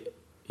make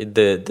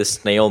the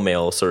snail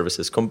mail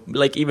services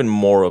like even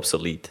more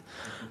obsolete.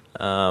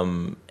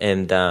 And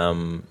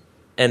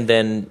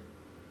then,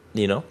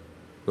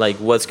 like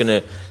what's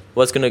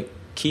gonna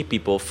keep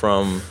people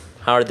from?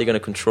 How are they gonna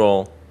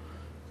control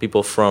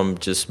people from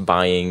just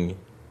buying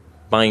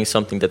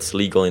something that's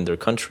legal in their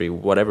country,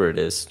 whatever it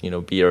is,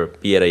 be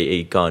it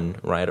a gun,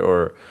 right,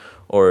 or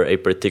a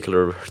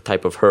particular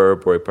type of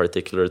herb, or a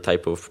particular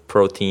type of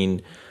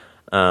protein,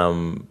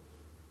 and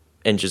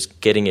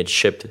just getting it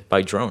shipped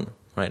by drone,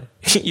 right?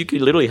 You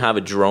could literally have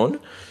a drone,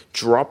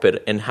 drop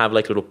it, and have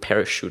like a little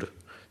parachute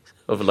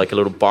of like a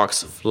little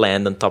box of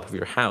land on top of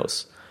your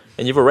house,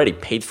 and you've already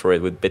paid for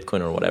it with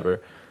Bitcoin or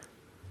whatever.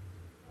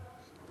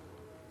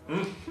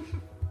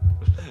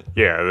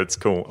 Yeah, that's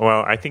cool.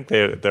 Well, I think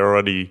they're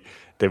already.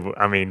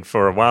 I mean,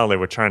 for a while they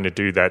were trying to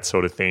do that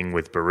sort of thing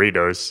with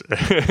burritos,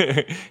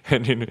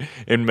 and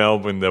in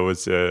Melbourne there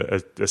was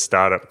a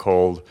startup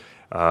called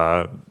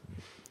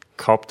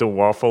Copter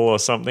Waffle or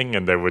something,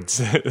 and they would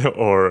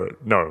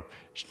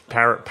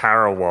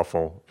Para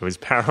Waffle. It was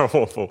Para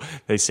Waffle.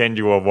 They send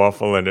you a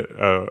waffle and it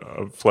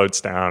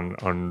floats down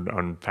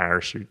on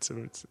parachutes. So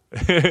it's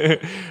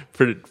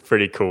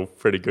pretty cool.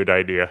 Pretty good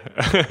idea.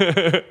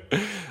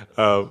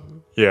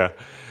 Yeah.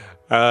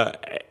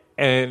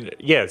 And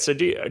yeah. So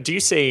do you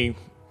see?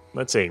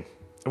 Let's see.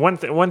 One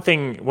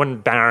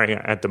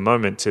barrier at the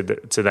moment to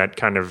that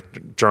kind of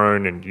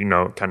drone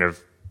and kind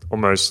of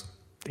almost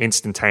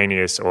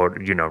instantaneous or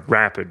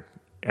rapid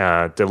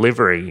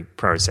delivery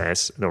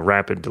process, the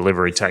rapid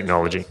delivery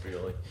technology.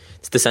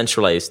 It's the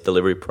centralized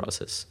delivery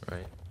process,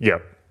 right?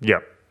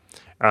 Yep.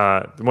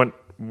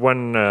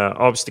 One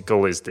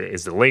obstacle is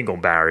the legal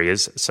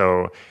barriers.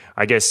 So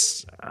I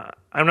guess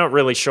I'm not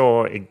really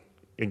sure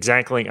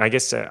exactly. I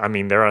guess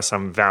there are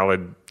some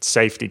valid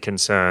safety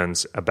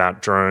concerns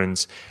about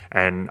drones,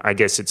 and I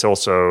guess it's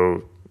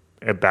also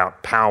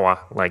about power.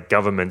 Like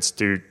governments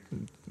do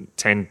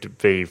tend to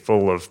be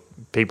full of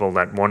people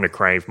that want to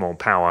crave more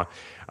power,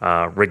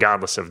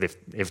 regardless of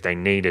if they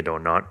need it or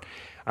not.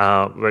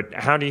 But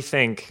how do you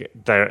think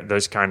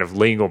those kind of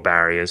legal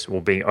barriers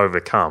will be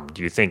overcome?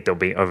 Do you think they'll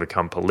be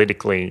overcome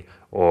politically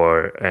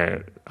or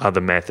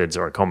other methods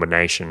or a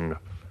combination?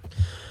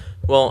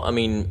 Well,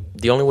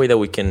 the only way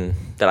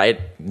that I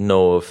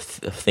know of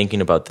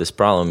thinking about this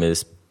problem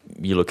is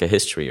you look at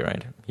history,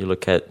 right? You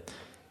look at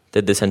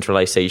the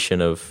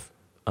decentralization of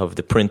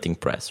the printing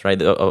press,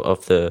 right?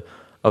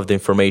 Of the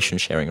information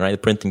sharing, right? The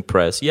printing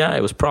press, yeah,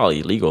 it was probably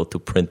illegal to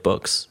print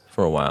books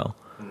for a while.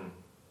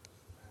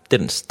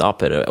 Didn't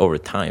stop it over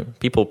time.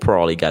 People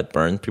probably got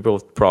burned. People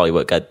probably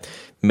were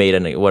made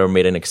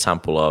an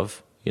example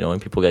of,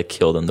 and people got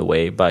killed on the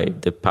way by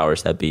the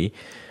powers that be.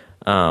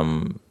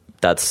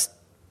 That's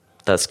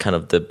that's kind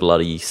of the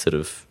bloody sort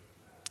of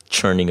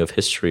churning of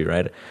history,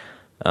 right?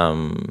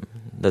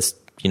 That's,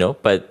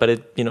 but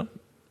it,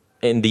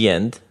 in the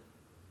end,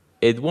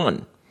 it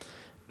won.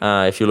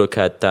 If you look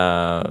at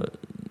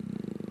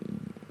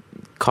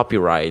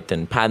copyright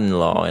and patent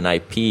law and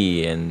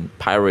IP and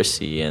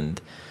piracy and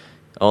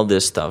all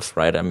this stuff,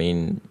 right? I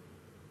mean,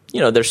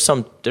 there's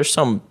some.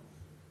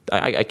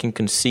 I can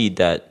concede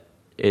that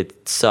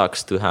it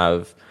sucks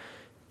to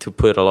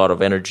put a lot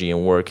of energy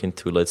and work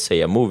into, let's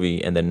say, a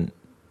movie, and then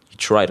you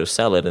try to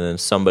sell it, and then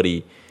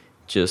somebody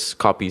just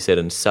copies it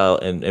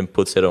and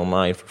puts it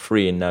online for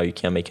free, and now you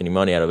can't make any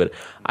money out of it.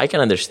 I can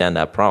understand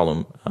that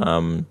problem.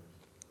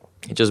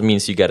 It just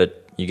means you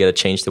gotta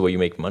change the way you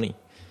make money,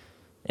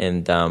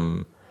 and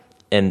the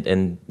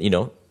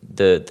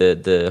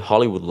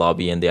Hollywood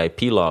lobby and the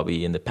IP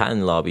lobby and the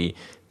patent lobby,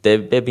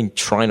 they've been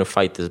trying to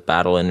fight this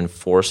battle and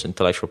enforce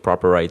intellectual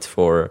property rights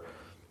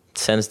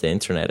since the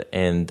internet,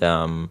 and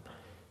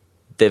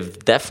they've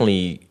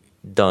definitely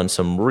done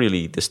some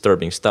really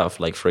disturbing stuff.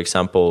 Like, for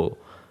example,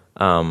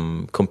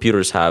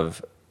 computers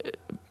have,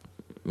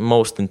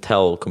 most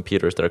Intel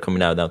computers that are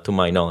coming out now, to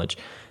my knowledge,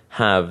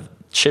 have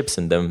chips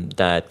in them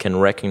that can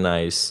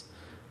recognize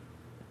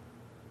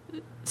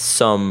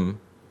kind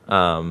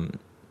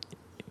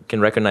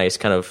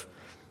of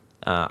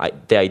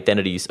the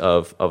identities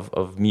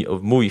of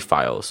movie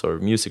files or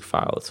music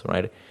files,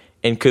 right?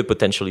 And could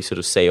potentially sort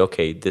of say,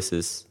 okay, this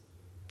is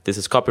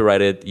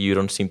copyrighted. You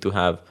don't seem to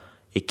have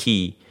a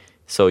key,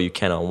 so you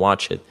cannot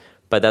watch it.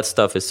 But that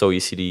stuff is so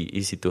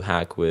easy to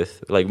hack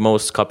with, like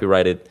most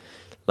copyrighted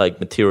like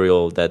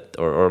material that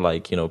or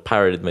like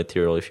pirated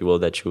material, if you will,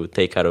 that you would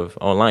take out of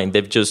online.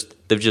 They've just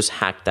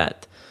hacked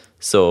that,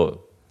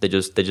 so they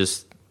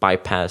just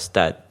bypass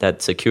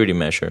that security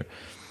measure.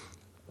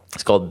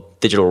 It's called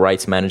digital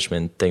rights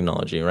management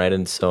technology, right?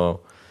 And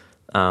so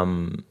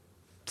the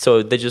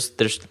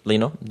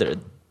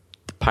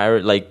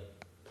pirate, like,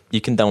 you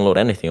can download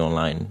anything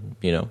online,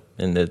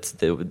 and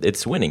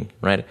it's winning,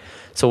 right?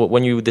 So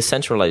when you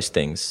decentralize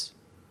things,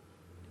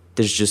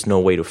 there's just no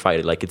way to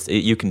fight it. Like,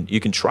 you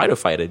can try to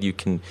fight it, you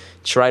can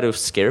try to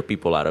scare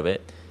people out of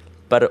it,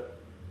 but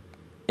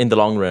in the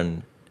long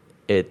run,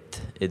 it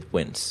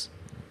wins.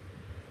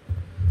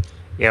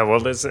 Yeah, well,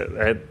 there's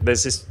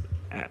this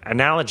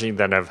analogy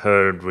that I've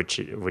heard, which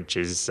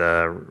is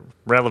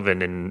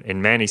relevant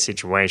in many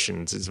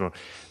situations. Is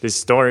this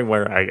story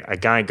where a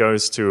guy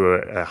goes to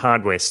a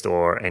hardware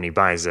store and he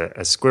buys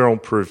a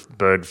squirrel-proof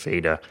bird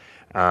feeder,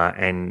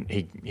 and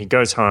he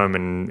goes home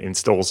and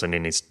installs it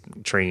in his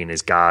tree in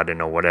his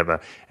garden or whatever,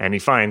 and he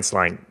finds,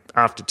 like,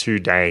 after 2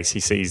 days,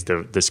 he sees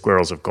the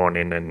squirrels have gone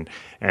in and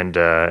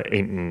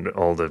eaten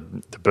all the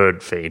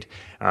bird feed,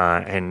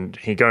 and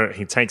he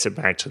takes it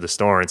back to the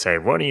store and say,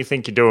 "What do you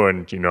think you're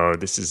doing?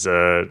 This is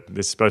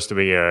supposed to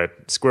be a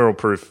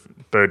squirrel-proof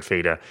bird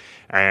feeder,"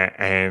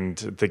 and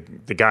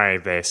the guy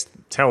there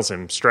tells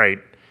him straight,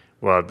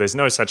 "Well, there's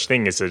no such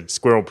thing as a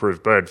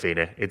squirrel-proof bird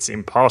feeder. It's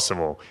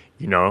impossible.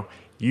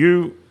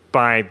 You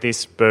buy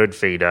this bird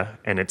feeder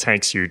and it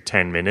takes you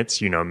 10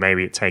 minutes.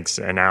 Maybe it takes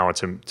an hour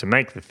to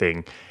make the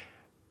thing.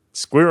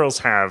 Squirrels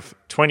have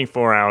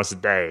 24 hours a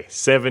day,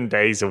 7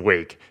 days a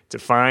week to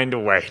find a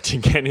way to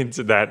get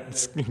into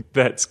that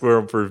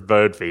squirrel-proof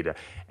bird feeder,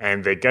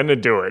 and they're gonna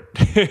do it."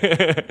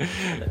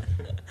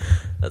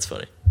 That's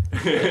funny.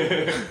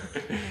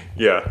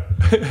 Yeah.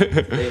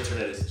 The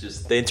internet is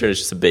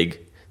just a big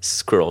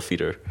squirrel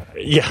feeder.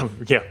 Yeah.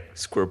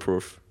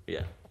 Squirrel-proof.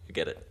 Yeah.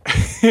 Get it.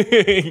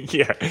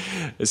 Yeah,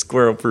 a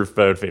squirrel-proof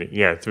bird feeder.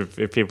 Yeah,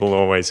 people are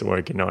always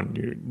working on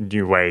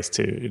new ways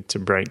to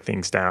break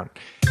things down.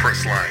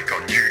 Press like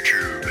on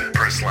YouTube,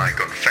 press like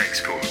on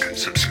Facebook,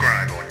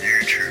 subscribe on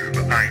YouTube,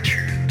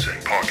 iTunes,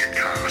 and Pocket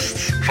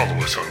Casts.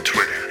 Follow us on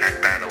Twitter at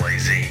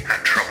BattleAZ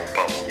and Trouble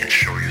Bubble, and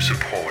show your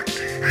support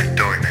at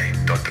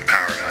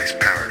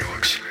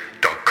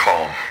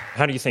donate.theparadiseparadox.com.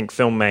 How do you think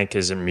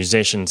filmmakers and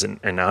musicians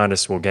and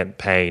artists will get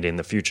paid in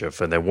the future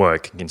for their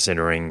work,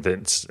 considering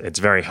that it's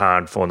very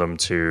hard for them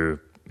to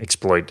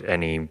exploit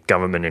any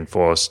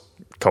government-enforced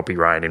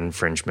copyright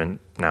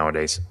infringement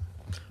nowadays?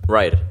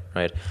 Right.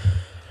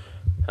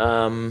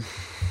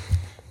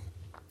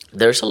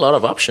 There's a lot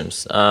of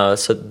options.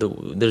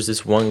 There's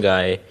this one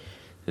guy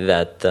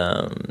that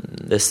I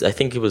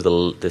think he was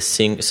the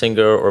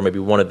singer, or maybe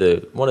one of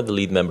the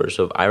lead members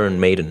of Iron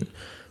Maiden,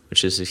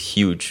 which is a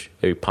huge,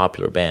 very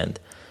popular band.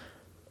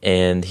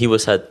 And he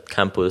was at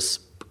campus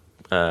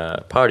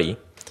party,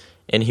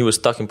 and he was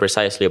talking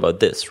precisely about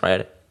this,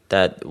 right?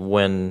 That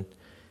when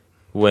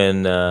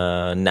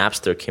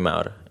Napster came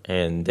out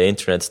and the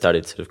internet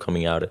started sort of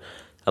coming out,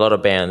 a lot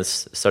of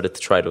bands started to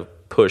try to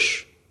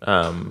push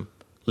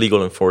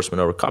legal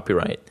enforcement over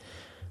copyright.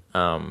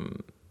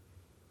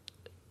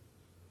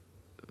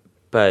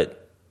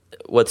 But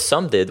what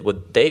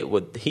they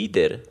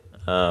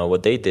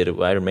did,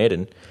 Iron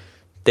Maiden,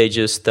 they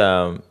just,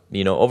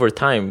 over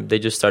time, they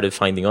just started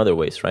finding other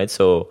ways, right?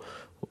 So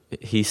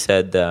he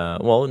said,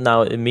 well,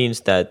 now it means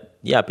that,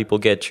 people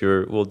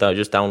will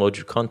just download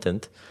your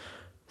content.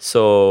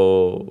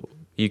 So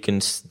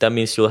that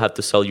means you'll have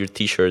to sell your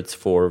t-shirts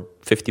for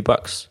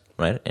 $50,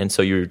 right? And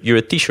so you're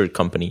a t-shirt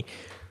company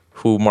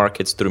who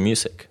markets through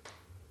music.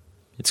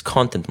 It's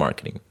content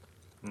marketing.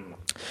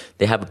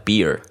 They have a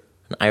beer,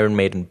 an Iron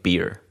Maiden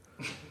beer.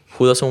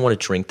 Who doesn't want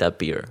to drink that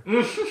beer?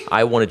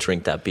 I want to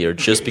drink that beer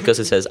just because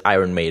it says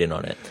Iron Maiden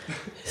on it.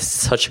 It's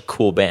such a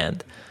cool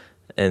band.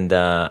 And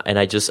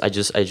I just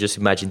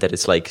imagine that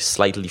it's like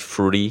slightly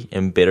fruity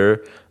and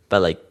bitter,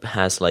 but like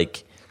has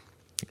like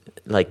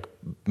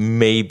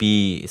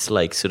maybe it's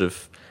like sort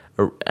of,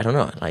 I don't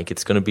know, like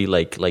it's gonna be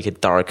like a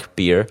dark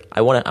beer.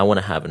 I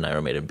wanna have an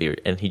Iron Maiden beer,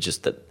 and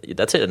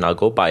that's it, and I'll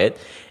go buy it.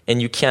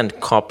 And you can't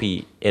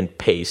copy and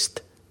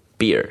paste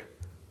beer.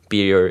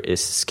 Beer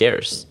is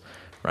scarce,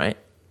 right?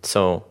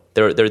 So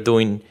they're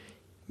doing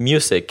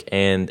music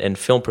and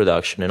film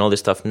production and all this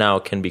stuff now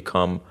can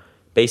become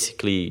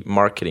basically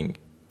marketing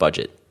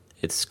budget.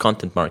 It's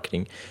content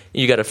marketing.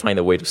 You got to find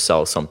a way to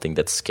sell something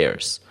that's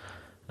scarce,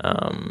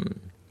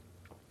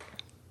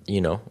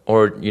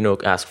 or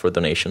ask for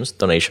donations.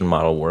 Donation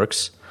model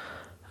works,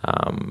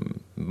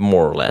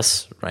 more or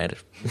less, right?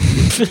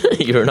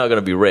 You're not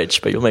gonna be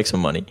rich, but you'll make some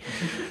money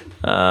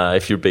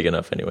if you're big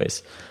enough,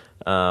 anyways.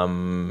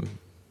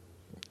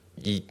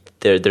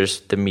 There's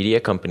the media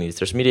companies.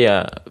 There's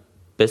media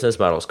business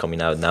models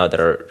coming out now that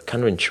are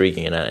kind of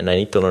intriguing, and I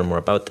need to learn more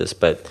about this.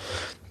 But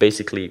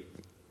basically,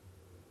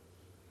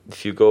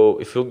 if you go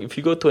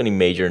to any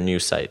major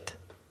news site,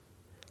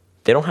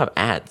 they don't have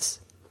ads.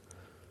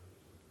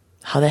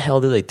 How the hell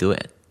do they do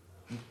it?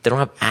 They don't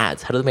have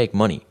ads. How do they make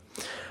money?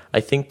 I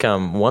think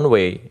one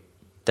way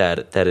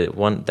that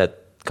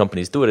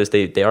companies do it is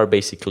they are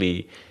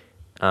basically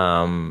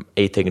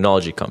a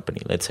technology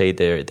company. Let's say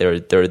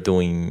they're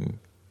doing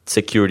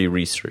security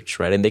research,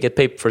 right? And they get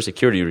paid for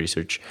security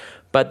research,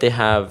 but they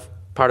have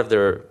part of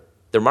their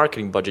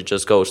marketing budget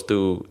just goes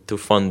to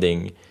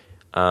funding,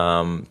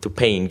 to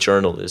paying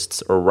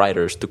journalists or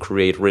writers to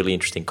create really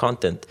interesting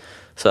content,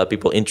 so that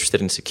people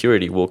interested in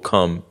security will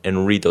come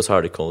and read those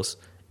articles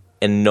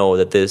and know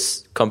that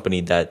this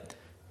company that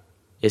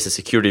is a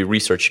security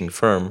researching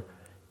firm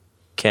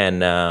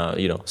can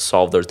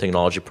solve their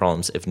technology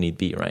problems if need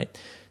be, right?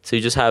 So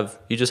you just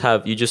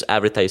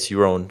advertise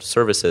your own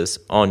services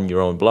on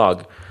your own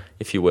blog,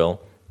 if you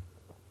will,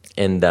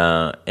 and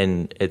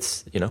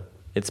it's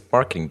it's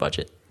marketing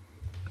budget.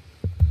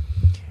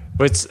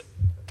 But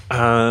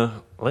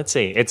let's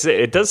see.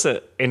 It does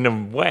in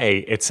a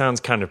way. It sounds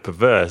kind of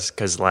perverse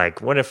because,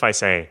 like, what if I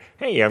say,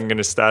 "Hey, I'm going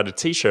to start a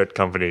T-shirt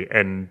company,"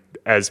 and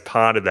as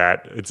part of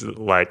that, it's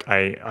like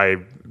I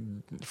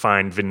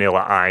find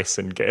Vanilla Ice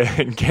and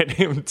get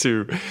him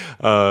to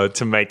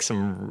make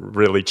some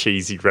really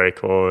cheesy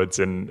records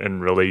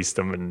and release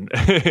them and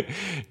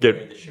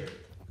get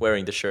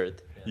wearing the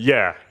shirt.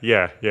 Yeah.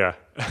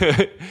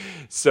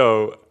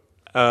 So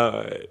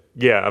I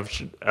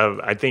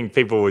think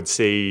people would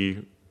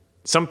see.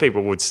 Some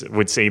people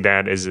would see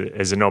that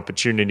as an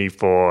opportunity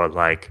for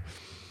like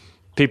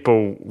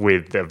people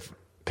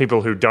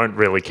who don't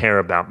really care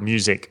about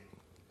music.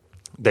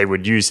 They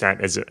would use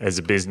that as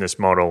a business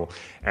model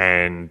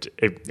and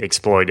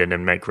exploit it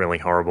and make really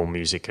horrible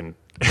music. And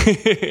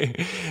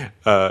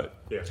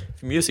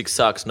If music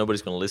sucks,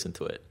 nobody's going to listen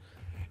to it.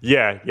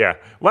 Yeah.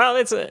 Well,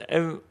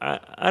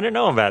 I don't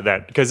know about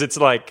that because it's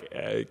like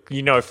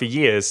for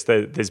years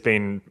there's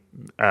been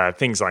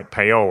things like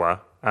payola.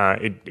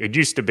 It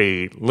used to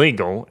be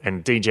legal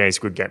and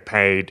DJs would get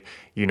paid,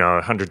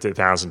 hundreds of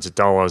thousands of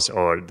dollars,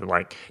 or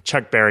like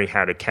Chuck Berry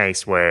had a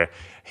case where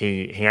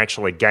he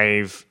actually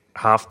gave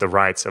half the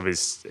rights of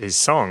his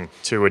song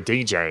to a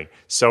DJ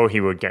so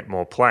he would get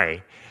more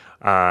play.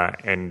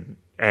 And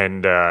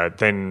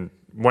then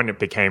when it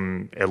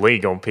became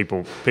illegal,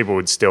 people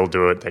would still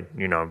do it.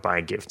 They'd,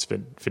 buy gifts for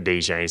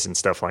DJs and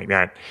stuff like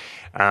that.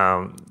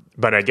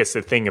 But I guess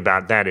the thing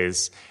about that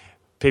is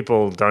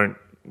people don't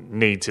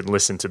need to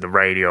listen to the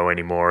radio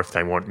anymore if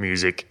they want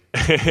music.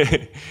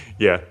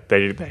 Yeah,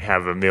 they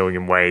have a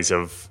million ways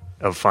of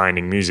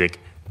finding music.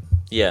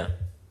 Yeah,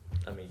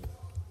 I mean,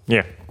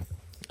 yeah.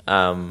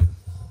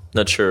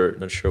 Not sure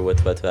what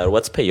to add.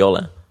 What's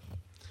payola?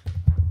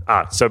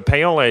 So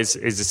payola is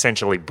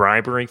essentially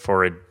bribery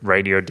for a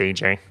radio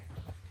DJ.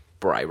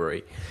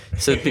 Bribery.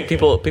 So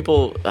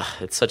people,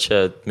 it's such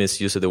a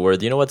misuse of the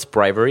word. You know what's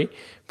bribery?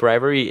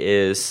 Bribery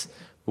is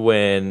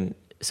when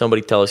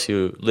somebody tells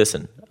you,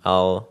 listen,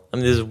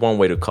 this is one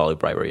way to call it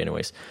bribery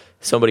anyways.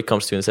 Somebody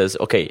comes to you and says,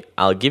 okay,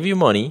 I'll give you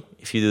money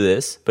if you do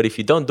this, but if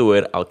you don't do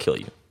it, I'll kill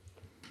you.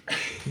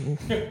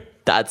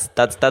 That's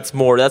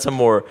a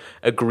more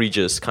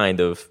egregious kind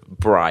of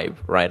bribe,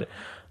 right?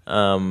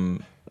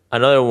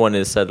 Another one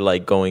is that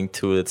like going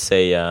to, let's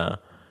say, a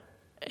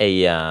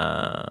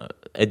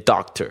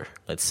doctor,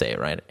 let's say,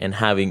 right,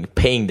 and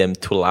paying them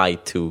to lie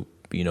to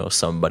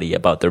somebody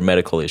about their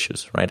medical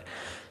issues, right?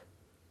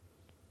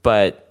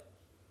 But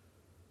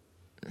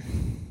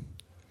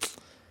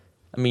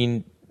I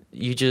mean,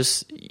 you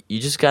just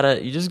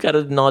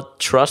gotta not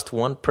trust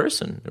one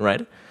person,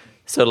 right?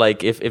 So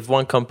like if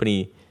one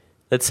company,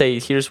 let's say,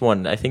 here's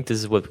one, I think this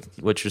is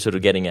what you're sort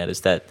of getting at,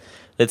 is that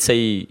let's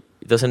say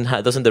doesn't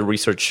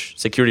the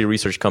security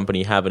research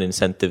company have an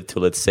incentive to,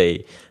 let's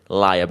say,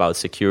 lie about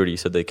security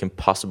so they can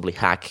possibly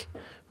hack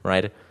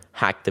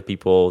the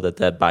people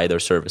that buy their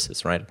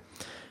services, right?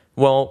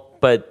 Well,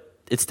 but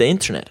it's the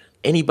internet.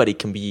 Anybody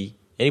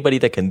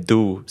that can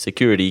do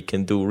security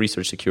can do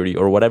research security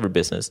or whatever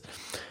business.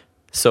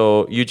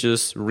 So you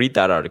just read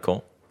that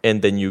article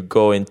and then you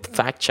go and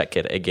fact check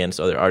it against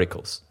other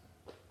articles.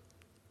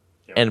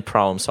 Yep. And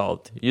problem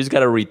solved. You just got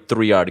to read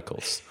 3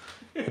 articles.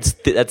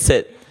 That's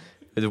it.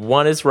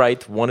 One is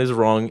right, one is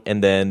wrong,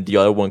 and then the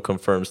other one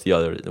confirms the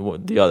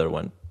other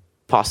one,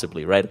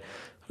 possibly, right?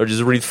 Or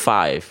just read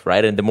 5,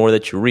 right? And the more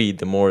that you read,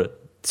 the more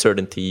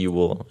certainty you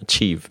will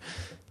achieve.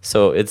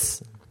 So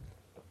it's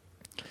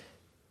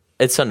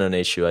not an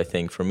issue, I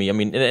think, for me. I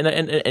mean,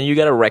 and you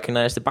got to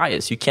recognize the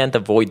bias. You can't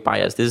avoid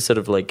bias. This is sort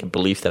of like a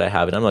belief that I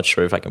have, and I'm not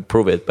sure if I can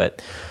prove it,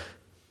 but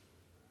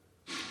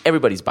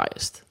everybody's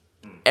biased.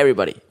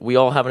 Everybody. We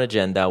all have an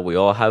agenda. We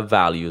all have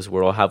values. We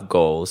all have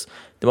goals.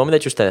 The moment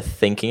that you start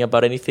thinking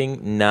about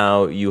anything,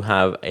 now you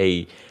have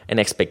an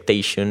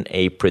expectation,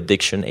 a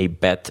prediction, a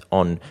bet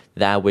on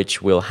that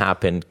which will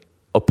happen,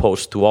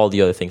 opposed to all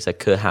the other things that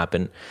could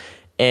happen,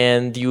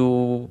 and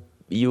you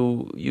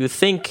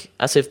think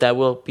as if that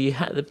will be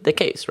the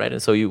case, right?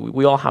 And so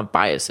we all have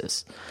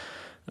biases.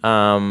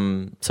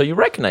 So you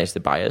recognize the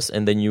bias,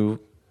 and then you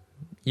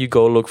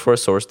go look for a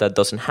source that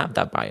doesn't have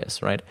that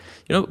bias, right?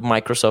 You know,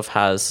 Microsoft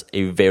has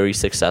a very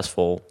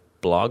successful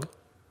blog,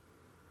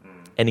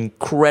 an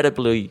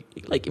incredibly,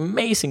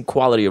 amazing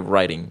quality of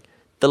writing,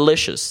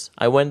 delicious.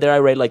 I went there, I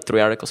read 3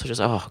 articles, I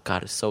just, oh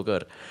God, it's so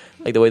good.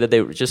 Like the way that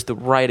the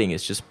writing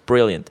is just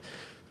brilliant.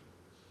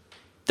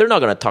 They're not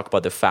going to talk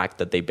about the fact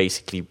that they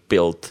basically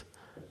built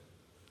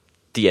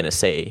the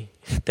NSA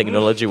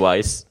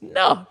technology-wise.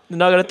 No, they're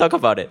not going to talk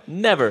about it.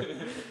 Never.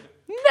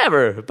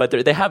 But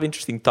they have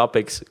interesting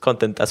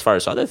content as far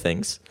as other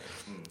things,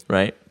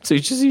 right? So you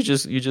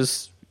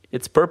just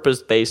it's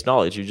purpose-based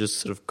knowledge. You just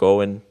sort of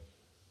go and,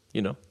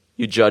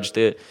 you judge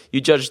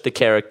the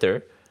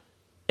character,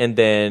 and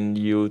then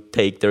you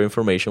take their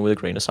information with a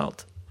grain of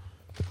salt.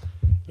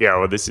 Yeah,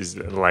 well, this is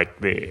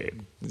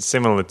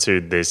similar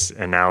to this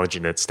analogy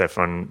that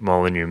Stefan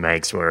Molyneux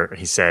makes, where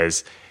he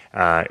says,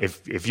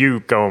 if you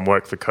go and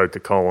work for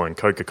Coca-Cola and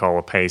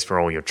Coca-Cola pays for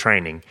all your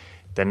training,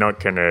 they're not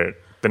gonna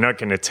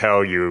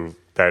tell you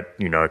that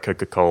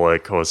Coca-Cola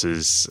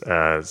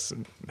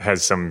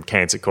has some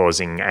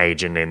cancer-causing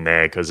agent in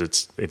there because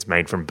it's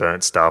made from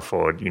burnt stuff,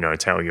 or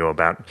tell you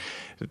about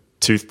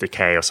tooth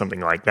decay or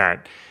something like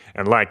that.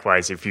 And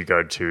likewise, if you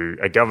go to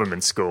a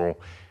government school,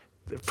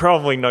 they're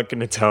probably not going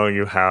to tell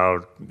you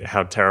how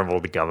terrible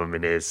the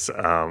government is.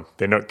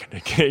 They're not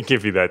going to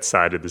give you that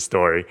side of the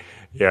story.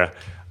 Yeah,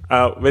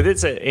 but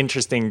it's an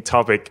interesting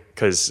topic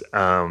because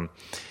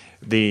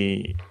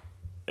the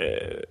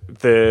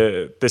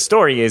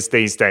story is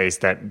these days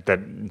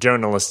that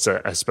journalists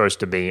are supposed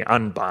to be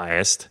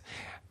unbiased,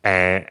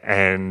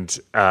 and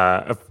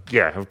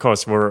of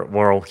course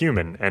we're all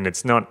human, and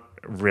it's not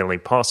really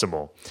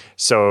possible.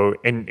 So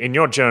in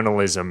your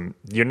journalism,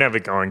 you're never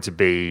going to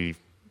be,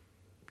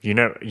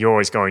 you're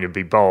always going to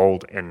be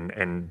bold,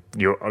 and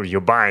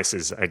your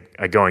biases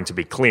are going to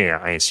be clear.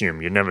 I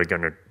assume you're never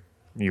going to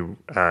you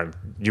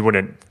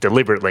wouldn't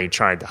deliberately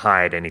try to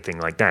hide anything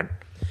like that.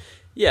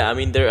 Yeah, I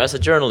mean, as a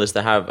journalist,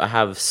 I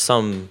have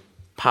some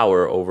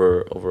power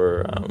over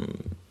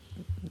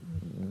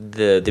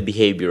the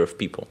behavior of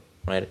people,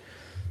 right?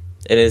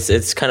 And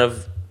it's kind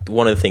of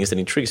one of the things that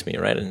intrigues me,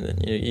 right?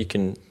 And you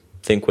can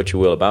think what you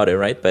will about it,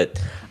 right?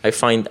 But I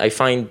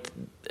find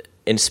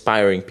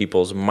inspiring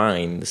people's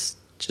minds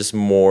just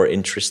more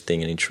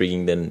interesting and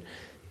intriguing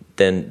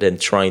than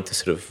trying to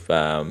sort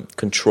of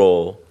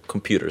control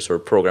computers or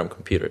program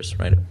computers,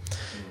 right?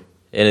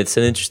 And it's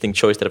an interesting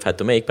choice that I've had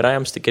to make, but I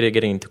am still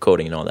getting into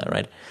coding and all that,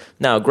 right?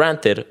 Now,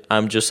 granted,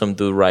 I'm just some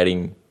dude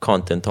writing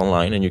content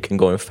online, and you can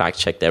go and fact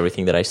check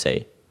everything that I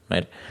say,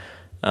 right?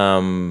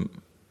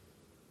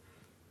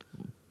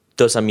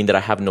 Does that mean that I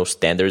have no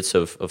standards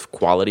of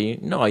quality?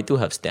 No, I do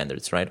have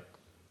standards, right?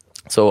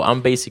 So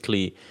I'm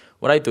basically,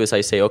 what I do is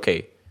I say,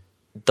 okay,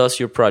 does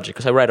your project,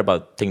 because I write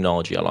about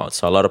technology a lot,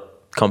 so a lot of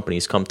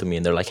companies come to me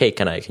and they're like, hey,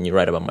 can you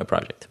write about my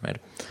project, right?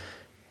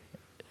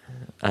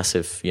 As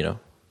if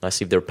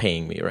they're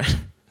paying me, right?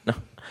 No,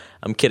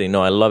 I'm kidding.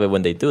 No, I love it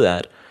when they do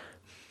that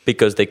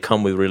because they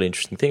come with really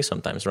interesting things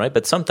sometimes, right?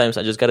 But sometimes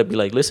I just gotta be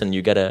like, listen,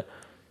 you gotta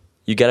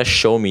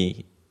show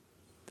me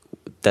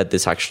that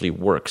this actually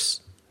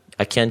works.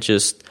 I can't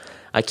just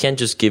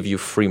give you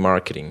free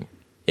marketing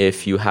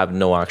if you have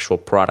no actual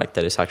product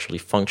that is actually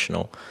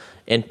functional.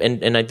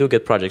 And I do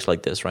get projects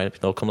like this, right?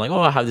 They'll come like, oh,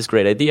 I have this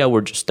great idea,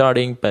 we're just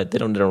starting, but they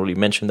don't really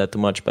mention that too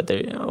much. But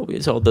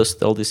it's all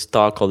this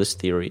talk, all this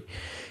theory.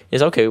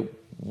 It's okay.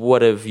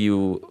 What have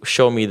you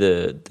show me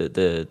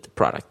the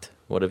product?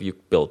 What have you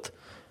built?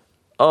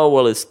 Oh,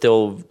 well, it's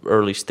still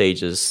early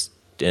stages,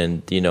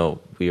 and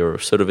we are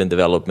sort of in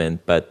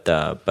development, but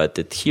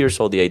here's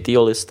all the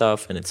idealist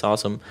stuff, and it's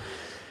awesome.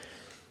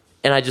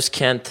 And I just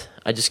can't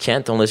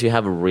unless you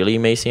have a really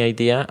amazing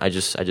idea. I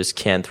just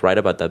can't write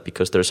about that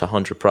because there's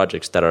 100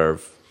 projects that are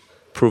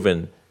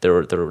proven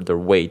their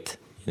weight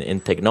in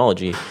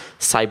technology,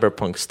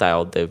 cyberpunk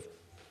style.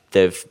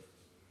 They've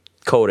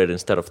coded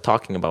instead of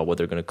talking about what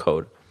they're going to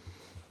code.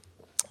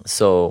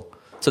 So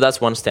that's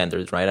one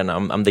standard, right? And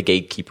I'm the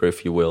gatekeeper,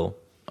 if you will,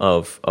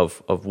 of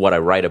what I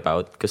write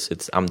about,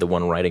 because I'm the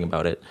one writing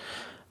about it.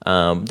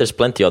 There's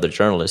plenty of other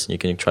journalists, and you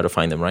can try to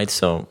find them, right?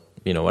 So,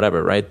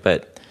 whatever, right?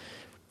 But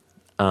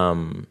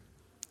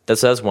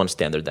that's one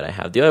standard that I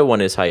have. The other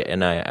one is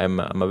I'm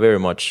a very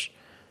much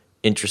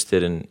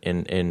interested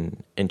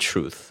in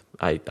truth,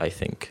 I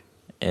think.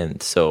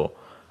 And so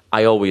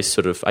I always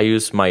I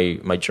use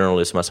my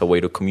journalism as a way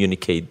to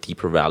communicate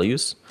deeper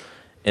values.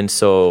 And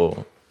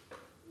so,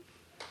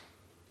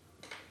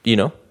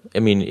 I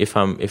mean, if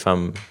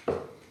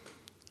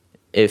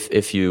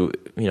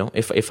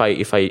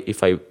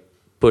I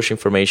push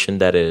information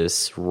that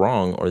is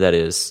wrong, or that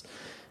is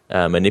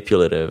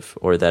manipulative,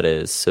 or that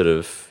is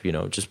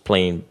just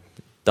plain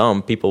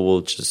dumb, people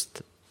will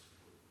just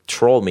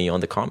troll me on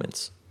the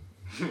comments.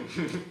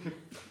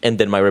 And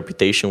then my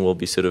reputation will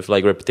be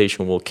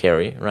reputation will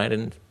carry, right?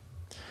 And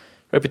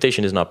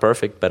reputation is not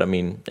perfect, but I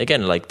mean,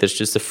 again, there's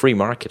just a free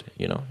market,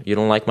 You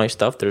don't like my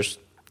stuff, there's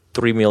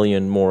 3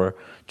 million more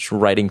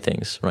writing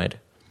things, right?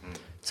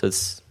 So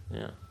it's,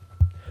 yeah.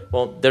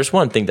 Well, there's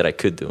one thing that I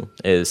could do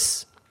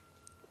is,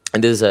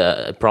 and this is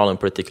a problem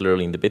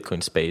particularly in the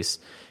Bitcoin space,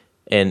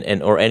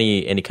 and or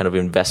any kind of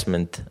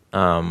investment,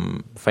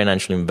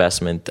 financial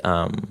investment,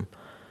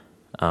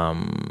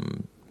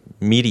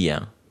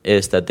 media,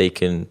 is that they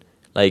can,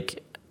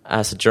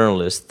 as a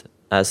journalist,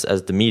 as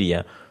the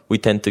media, we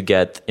tend to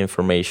get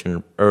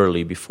information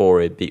early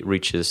before it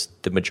reaches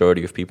the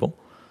majority of people.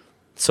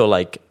 So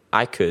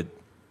I could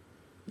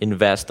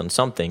invest on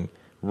something,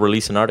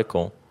 release an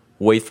article,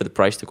 wait for the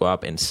price to go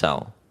up, and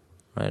sell,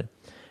 right?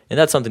 And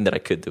that's something that I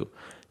could do.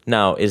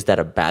 Now, is that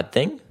a bad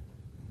thing?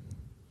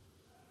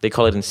 They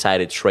call it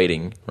insider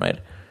trading, right?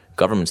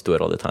 Governments do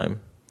it all the time.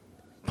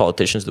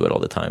 Politicians do it all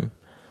the time.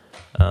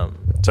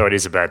 So it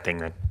is a bad thing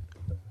then?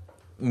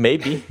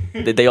 Maybe.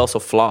 They also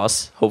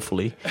floss,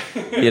 hopefully,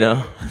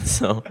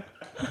 So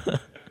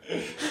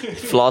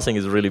flossing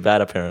is really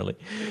bad, apparently.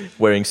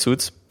 Wearing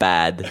suits,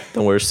 bad.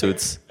 Don't wear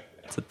suits.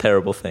 It's a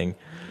terrible thing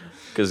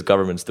because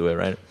governments do it,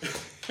 right?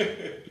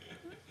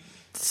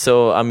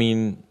 So, I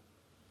mean,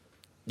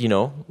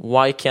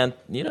 why can't,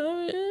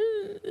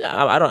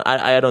 I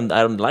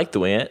don't like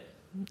doing it,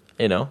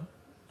 it's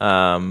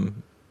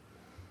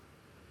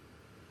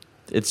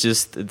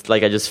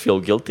I just feel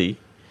guilty.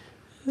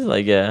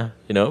 But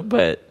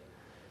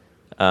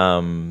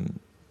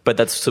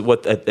that's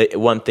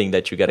one thing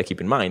that you got to keep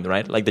in mind,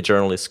 right? The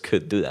journalists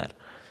could do that.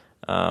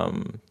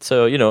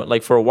 So,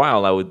 for a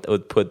while I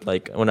would put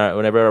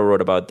whenever I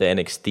wrote about the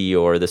NXT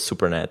or the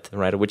Supernet,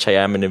 right? Which I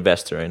am an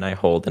investor and I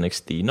hold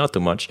NXT, not too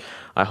much.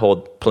 I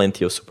hold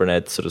plenty of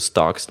Supernet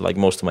stocks,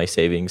 most of my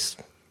savings.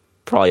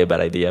 Probably a bad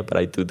idea, but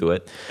I do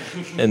it.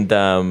 And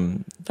I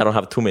don't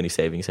have too many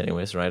savings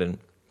anyways, right?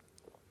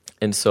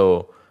 And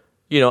so,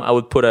 I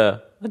would put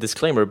a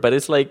disclaimer, but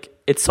it's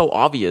it's so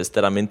obvious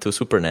that I'm into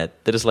Supernet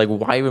that it's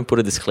why even put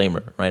a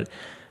disclaimer, right?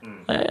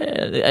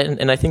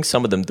 And I think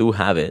some of them do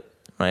have it,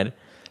 right?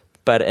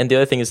 And the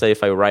other thing is that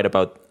if I write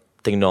about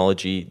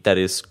technology that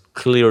is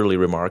clearly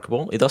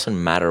remarkable, it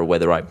doesn't matter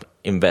whether I'm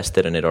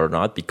invested in it or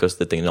not, because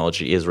the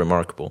technology is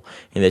remarkable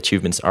and the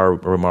achievements are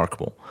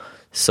remarkable.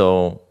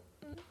 So,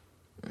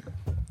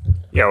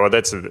 yeah, well,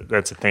 that's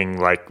a thing.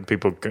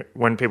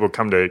 When people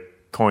come to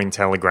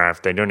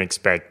Cointelegraph, they don't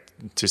expect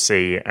to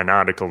see an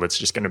article that's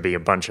just going to be a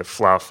bunch of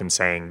fluff and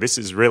saying this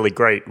is really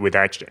great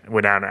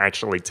without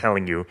actually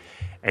telling you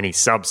any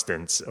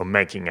substance or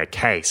making a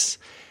case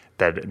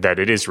that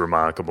it is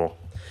remarkable.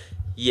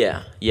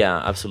 Yeah,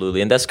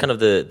 absolutely. And that's kind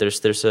of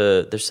there's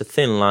a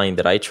thin line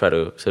that I try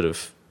to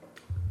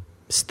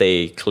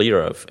stay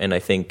clear of, and I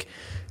think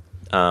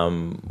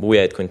we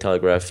at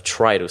Cointelegraph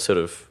try to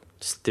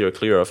steer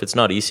clear of. It's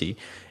not easy.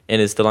 And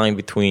it's the line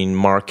between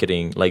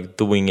marketing,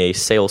 doing a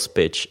sales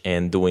pitch,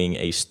 and doing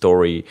a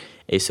story,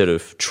 a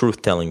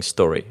truth-telling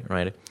story,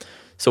 right?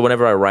 So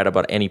whenever I write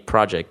about any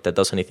project that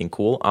does anything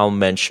cool, I'll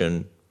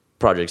mention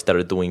projects that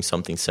are doing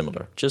something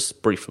similar,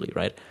 just briefly,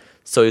 right?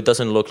 So it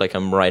doesn't look like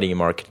I'm writing a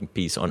marketing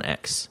piece on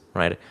X,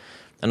 right?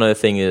 Another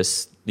thing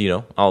is,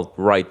 I'll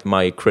write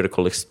my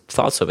critical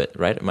thoughts of it,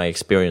 right? My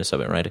experience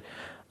of it, right?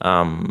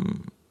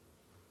 And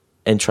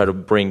try to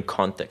bring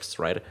context,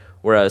 right?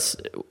 Whereas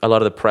a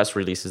lot of the press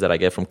releases that I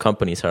get from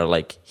companies are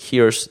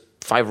here's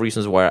 5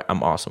 reasons why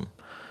I'm awesome.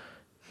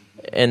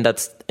 And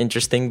that's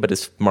interesting, but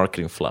it's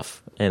marketing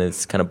fluff. And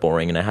it's kind of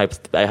boring. And I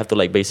have to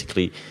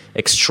basically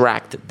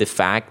extract the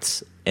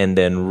facts and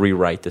then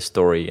rewrite the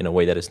story in a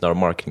way that is not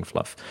marketing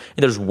fluff.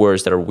 And there's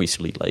words that are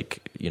easily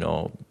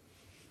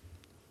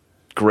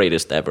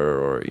greatest ever,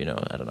 or,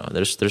 I don't know.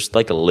 There's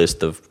a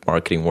list of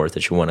marketing words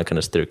that you want to kind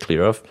of steer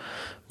clear of,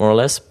 more or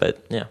less.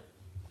 But yeah.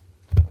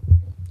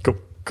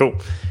 Cool.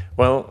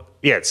 Well,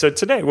 yeah, so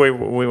today we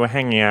were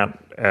hanging out,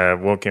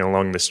 walking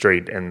along the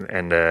street,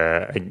 and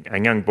a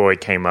young boy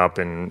came up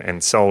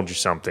and sold you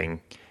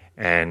something,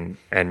 and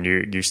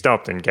you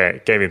stopped and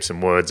gave him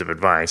some words of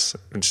advice.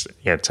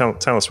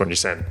 Tell us what you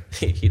said.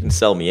 He didn't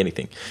sell me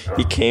anything.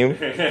 He came,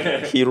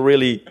 he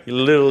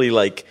literally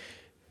like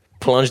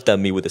plunged at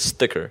me with a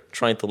sticker,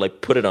 trying to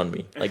like put it on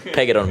me, like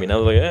peg it on me. And I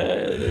was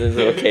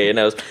like, okay.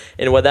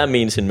 And what that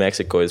means in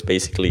Mexico is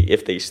basically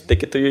if they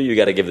stick it to you, you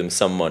got to give them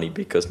some money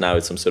because now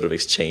it's some sort of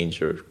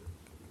exchange or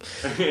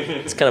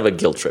it's kind of a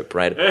guilt trip,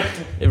 right?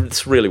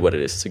 It's really what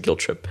it is. It's a guilt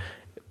trip.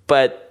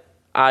 But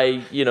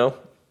I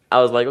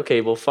was like,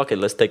 okay, well, fuck it.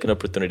 Let's take an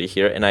opportunity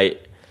here. And I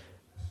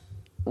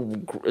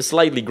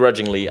slightly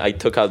grudgingly, I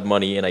took out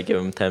money and I gave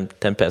him 10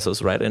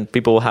 pesos, right? And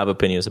people will have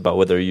opinions about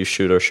whether you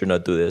should or should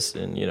not do this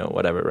and,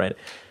 whatever, right?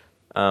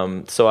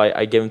 So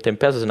I gave him 10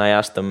 pesos and I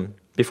asked him,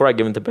 before I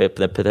gave him the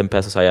 10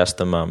 pesos, I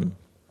asked him,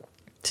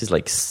 he's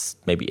like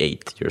maybe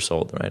 8 years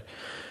old, right?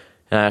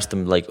 And I asked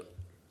him, like,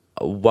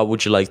 what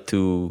would you like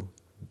to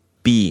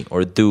be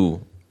or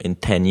do in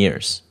 10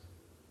 years?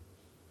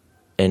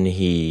 And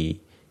he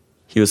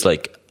was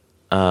like,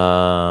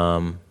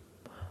 I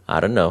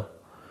don't know.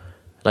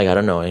 Like, I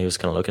don't know. And he was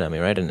kind of looking at me,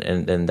 right?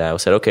 And I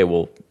said, okay,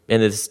 well,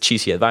 and it's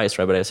cheesy advice,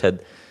 right? But I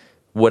said,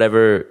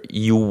 whatever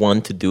you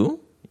want to do,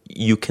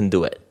 you can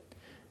do it.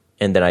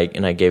 And then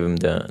I gave him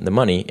the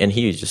money, and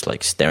he was just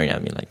like staring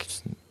at me, like,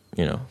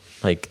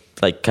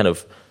 like kind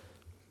of,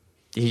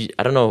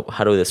 I don't know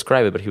how to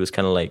describe it, but he was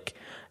kind of like,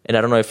 and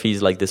I don't know if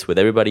he's like this with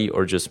everybody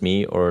or just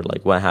me or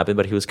like what happened,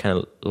 but he was kind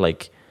of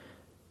like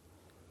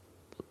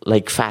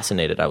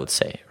fascinated, I would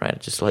say, right?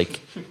 Just like,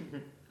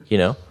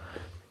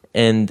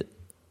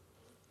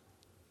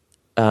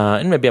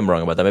 and maybe I'm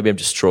wrong about that. Maybe I'm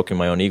just stroking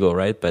my own ego,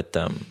 right? But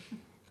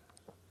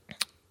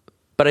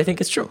I think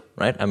it's true,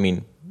 right? I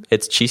mean,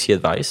 it's cheesy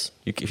advice.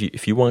 If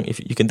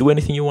you can do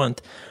anything you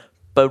want,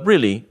 but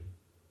really,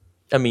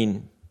 I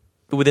mean,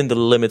 within the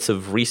limits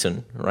of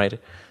reason, right?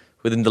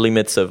 Within the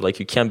limits of, like,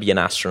 you can't be an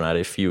astronaut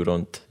if you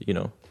don't,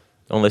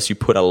 unless you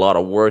put a lot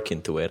of work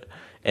into it,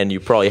 and you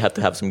probably have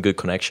to have some good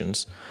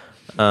connections.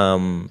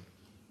 But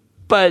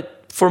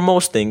for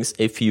most things,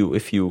 if you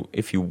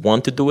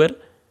want to do it,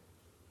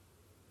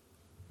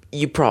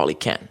 you probably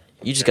can.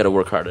 You just got to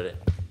work hard at it.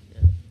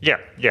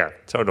 Yeah,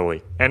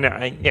 totally. And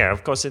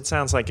of course, it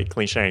sounds like a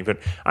cliche, but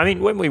I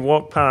mean, when we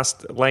walked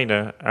past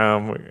later,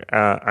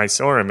 I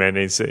saw him and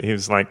he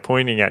was like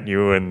pointing at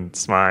you and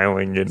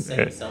smiling and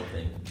saying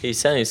something. He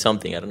said me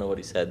something. I don't know what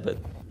he said, but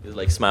he was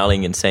like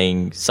smiling and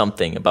saying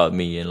something about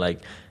me and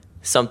like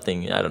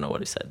something. I don't know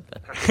what he said.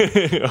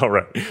 All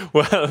right.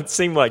 Well, it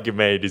seemed like you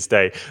made his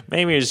day.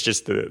 Maybe it's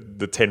just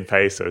the 10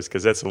 pesos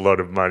because that's a lot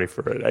of money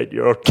for an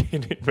 8-year-old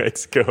kid in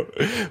Mexico.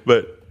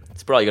 But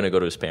it's probably going to go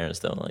to his parents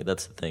though. Like,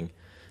 that's the thing.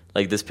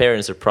 Like, his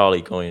parents are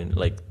probably going,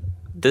 like,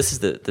 this is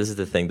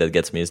the thing that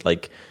gets me is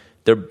like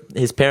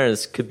his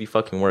parents could be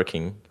fucking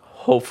working,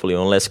 hopefully,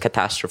 unless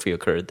catastrophe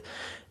occurred.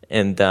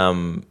 And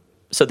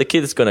so the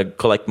kid is going to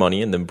collect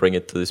money and then bring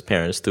it to his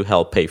parents to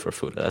help pay for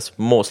food. That's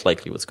most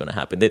likely what's going to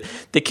happen.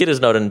 The kid is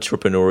not an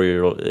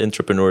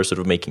entrepreneur sort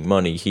of making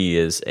money. He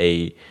is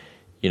he's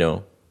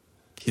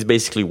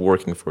basically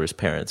working for his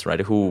parents, right?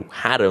 Who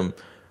had him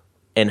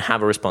and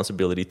have a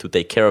responsibility to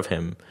take care of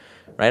him,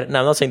 right?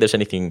 Now, I'm not saying there's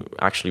anything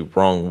actually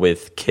wrong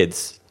with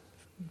kids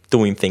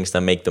doing things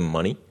that make them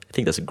money. I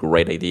think that's a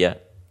great idea.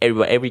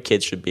 Every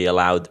kid should be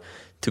allowed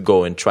to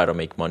go and try to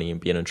make money and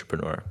be an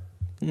entrepreneur.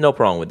 No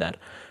problem with that.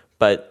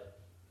 But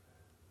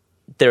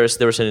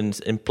there's an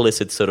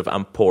implicit sort of,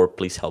 I'm poor,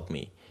 please help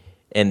me.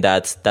 And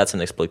that's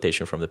an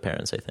exploitation from the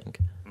parents, I think.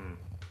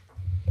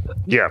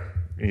 Yeah.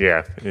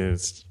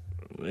 It's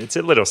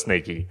a little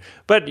sneaky.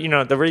 But,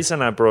 the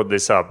reason I brought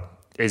this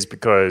up is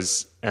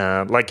because,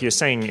 like you're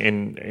saying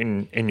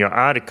in your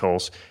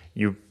articles,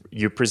 you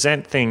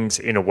present things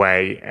in a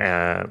way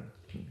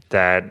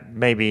that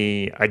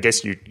maybe, I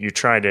guess, you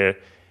try to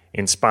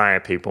inspire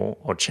people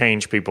or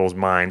change people's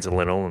minds a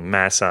little and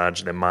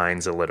massage their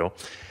minds a little.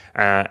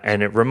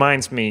 And it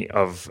reminds me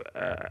of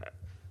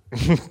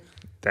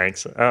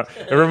thanks.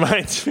 It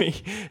reminds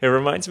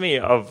me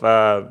of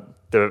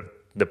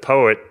the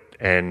poet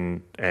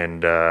and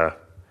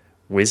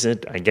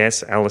wizard, I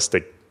guess,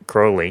 Aleister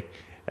Crowley.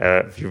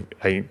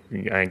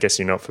 I guess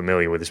you're not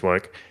familiar with his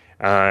work.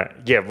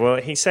 Well,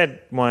 he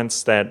said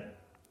once that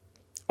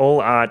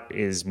all art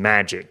is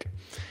magic,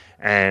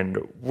 and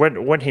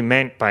what he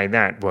meant by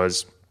that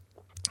was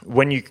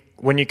when you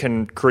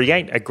can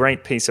create a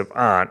great piece of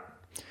art,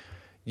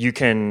 you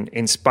can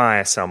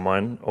inspire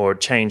someone or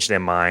change their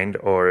mind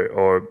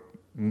or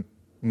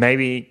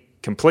maybe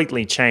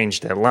completely change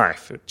their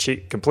life,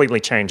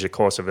 completely change the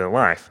course of their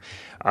life,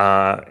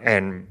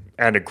 and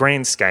at a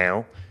grand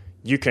scale,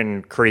 you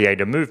can create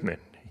a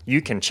movement.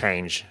 You can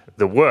change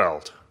the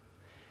world.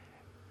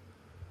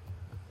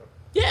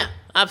 Yeah,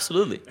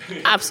 absolutely.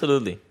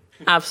 Absolutely.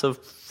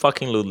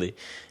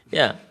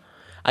 Yeah.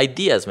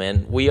 Ideas,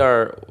 man. We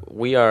are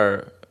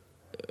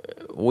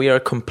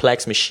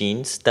complex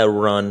machines that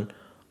run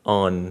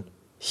on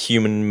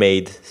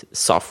human-made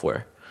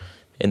software.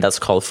 And that's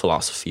called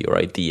philosophy or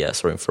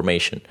ideas or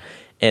information.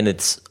 And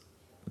it's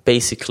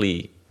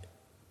basically,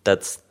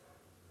 that's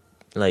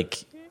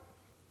like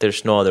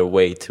there's no other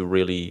way to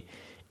really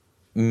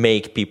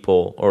make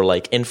people or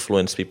like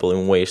influence people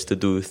in ways to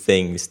do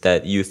things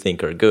that you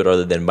think are good,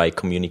 other than by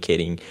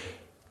communicating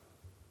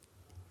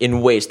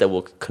in ways that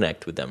will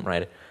connect with them,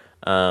 right?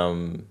 I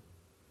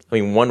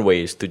mean, one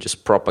way is to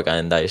just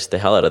propagandize the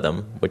hell out of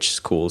them, which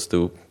schools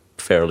do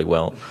fairly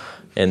well,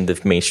 and the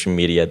mainstream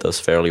media does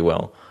fairly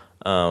well.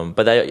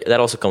 But that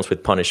also comes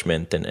with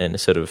punishment and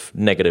sort of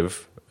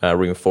negative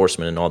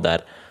reinforcement and all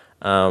that.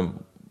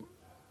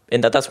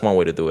 And that's one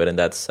way to do it, and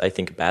that's, I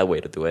think, a bad way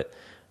to do it.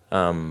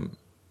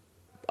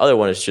 Other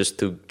one is just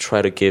to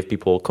try to give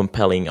people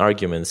compelling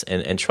arguments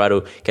and try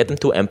to get them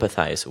to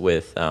empathize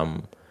with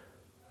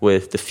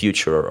the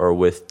future or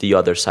with the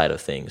other side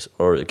of things,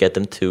 or get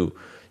them to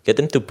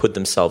put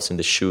themselves in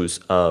the shoes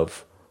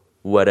of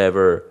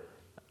whatever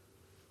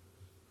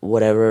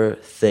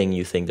thing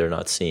you think they're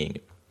not seeing.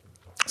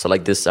 So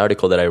like this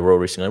article that I wrote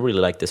recently, I really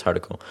like this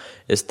article.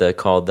 It's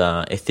called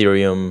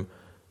Ethereum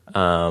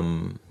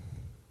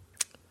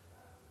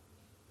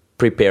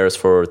prepares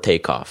for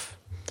takeoff.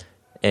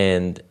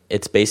 And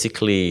it's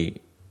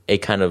basically a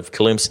kind of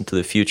glimpse into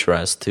the future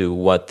as to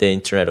what the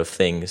Internet of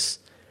Things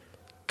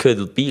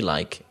could be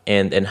like,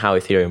 and how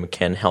Ethereum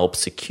can help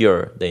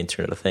secure the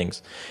Internet of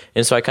Things.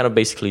 And so I kind of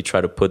basically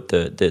try to put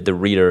the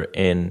reader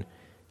in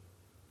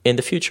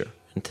the future.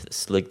 And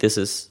it's like, this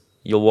is,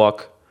 you'll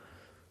walk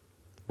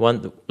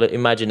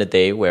imagine a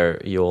day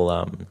where you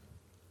want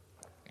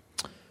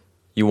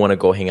to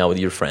go hang out with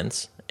your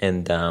friends,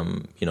 and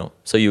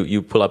so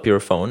you pull up your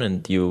phone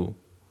and you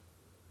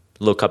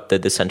look up the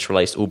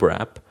decentralized Uber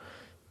app,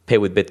 pay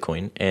with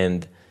Bitcoin,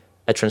 and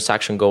a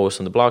transaction goes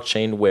on the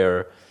blockchain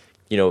where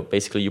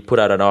basically you put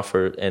out an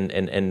offer,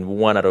 and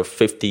 1 out of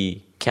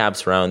 50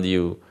 cabs around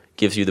you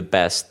gives you the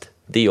best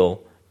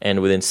deal, and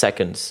within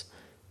seconds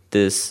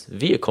this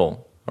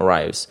vehicle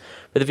arrives.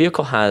 But the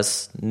vehicle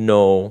has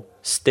no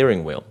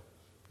steering wheel.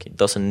 It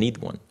doesn't need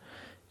one.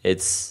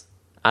 It's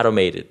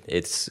automated.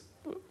 It's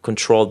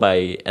controlled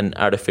by an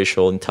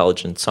artificial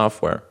intelligent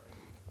software.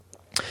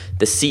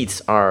 The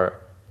seats are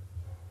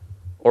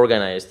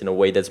organized in a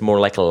way that's more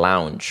like a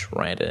lounge,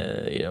 right?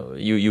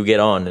 You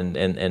get on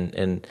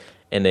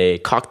and a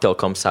cocktail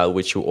comes out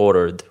which you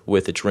ordered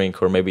with a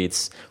drink, or maybe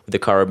it's with the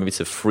car, maybe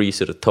it's a free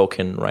sort of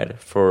token, right,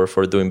 for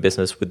doing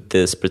business with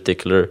this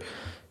particular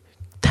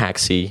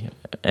taxi.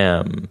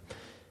 And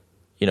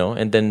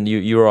then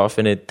you're off,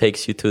 and it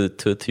takes you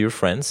to your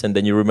friends, and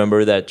then you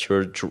remember that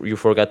you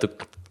forgot to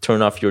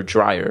turn off your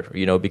dryer,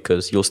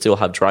 because you'll still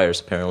have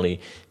dryers apparently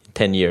in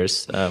 10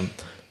 years.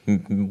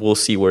 We'll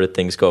see where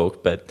things go,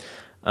 but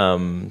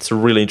it's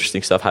really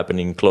interesting stuff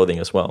happening in clothing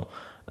as well.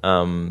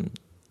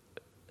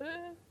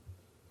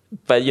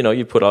 But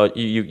you put out,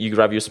 you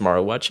grab your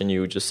smartwatch and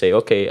you just say,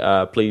 okay,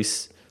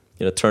 please,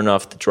 turn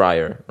off the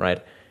dryer,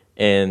 right?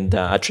 And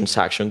a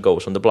transaction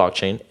goes on the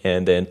blockchain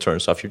and then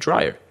turns off your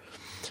dryer.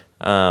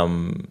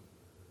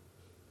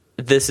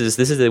 This is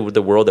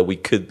the world that we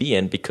could be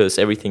in, because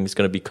everything is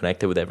going to be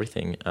connected with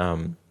everything.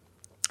 And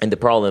the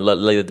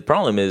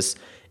problem is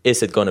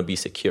it going to be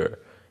secure?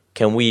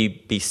 Can we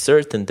be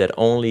certain that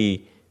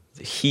only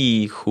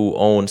he who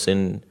owns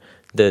in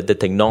the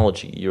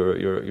technology,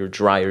 your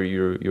dryer,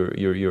 your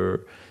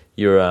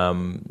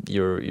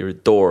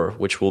door,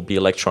 which will be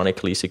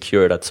electronically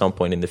secured at some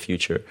point in the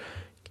future,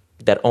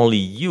 that only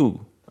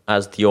you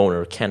as the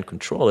owner can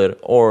control it,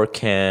 or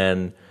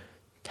can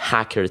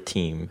hacker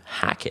team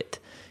hack it?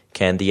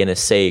 Can the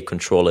NSA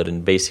control it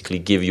and basically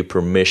give you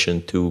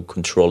permission to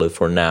control it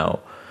for now,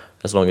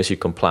 as long as you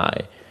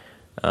comply?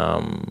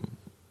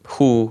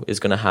 Who is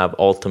going to have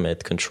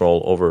ultimate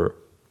control over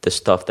the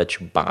stuff that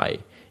you buy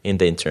in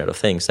the Internet of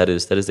Things? That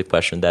is the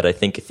question that I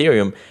think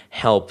Ethereum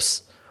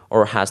helps,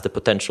 or has the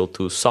potential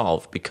to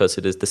solve, because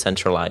it is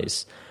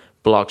decentralized,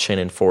 blockchain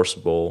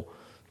enforceable,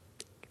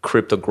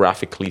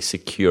 cryptographically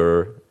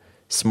secure,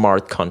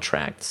 smart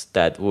contracts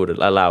that would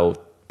allow,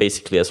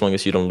 basically, as long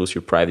as you don't lose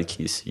your private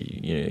keys,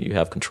 you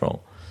have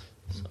control.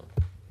 So.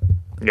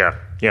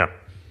 Yeah.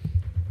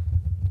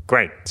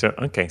 Great. So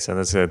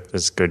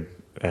that's good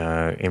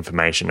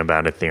information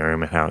about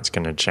Ethereum and how it's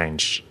going to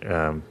change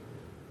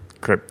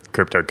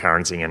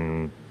cryptocurrency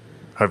and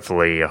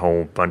hopefully a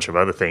whole bunch of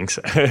other things.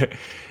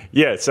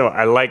 Yeah. So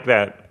I like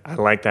that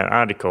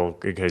article,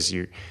 because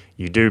you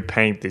do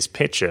paint this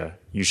picture.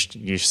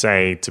 You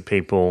say to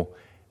people,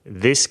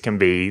 this can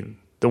be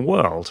the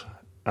world.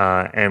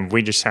 And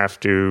we just have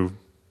to,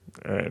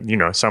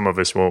 some of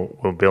us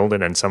will build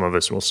it and some of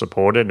us will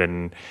support it,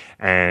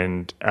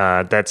 and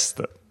that's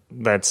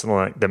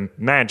like the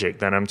magic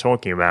that I'm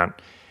talking about.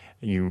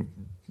 You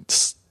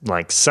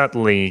like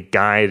subtly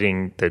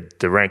guiding the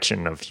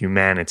direction of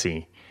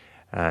humanity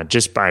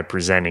just by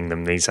presenting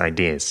them these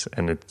ideas,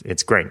 and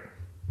it's great.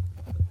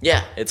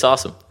 Yeah, it's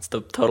awesome. It's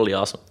totally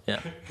awesome.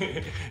 Yeah.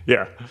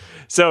 Yeah.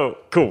 So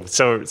cool.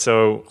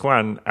 So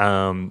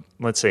Juan,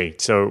 let's see.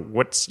 So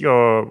what's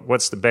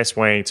the best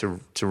way to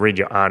read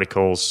your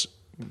articles?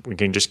 We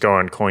can just go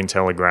on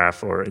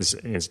Cointelegraph, or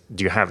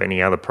do you have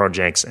any other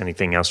projects?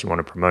 Anything else you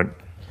want to promote?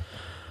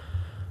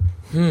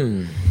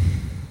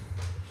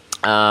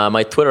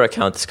 My Twitter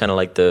account is kind of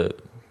like the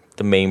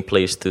the main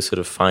place to sort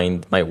of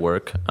find my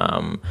work.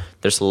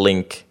 There's a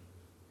link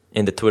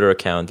in the Twitter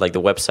account, like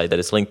the website that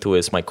it's linked to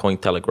is my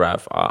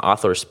Cointelegraph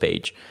authors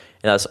page.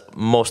 And that's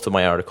most of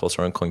my articles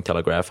are on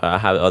Cointelegraph. I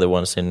have other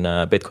ones in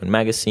Bitcoin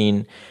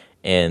Magazine,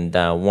 and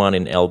one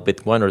in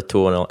one or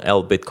two on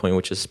El Bitcoin,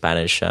 which is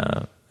Spanish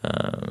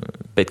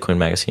Bitcoin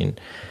magazine.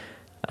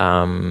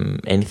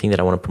 Anything that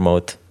I want to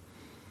promote?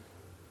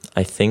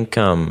 I think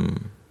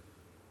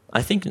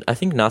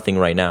nothing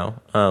right now.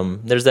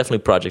 There's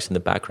definitely projects in the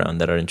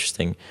background that are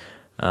interesting.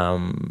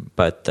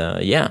 But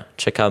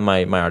check out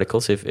my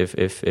articles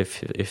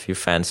if you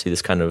fancy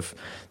this kind of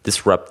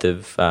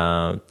disruptive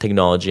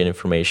technology and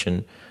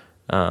information,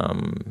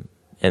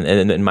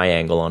 and my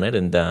angle on it.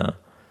 And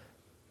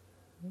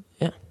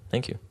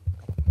thank you.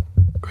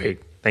 Great,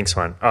 thanks,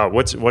 Juan.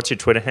 What's your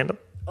Twitter handle?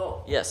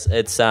 Oh yes,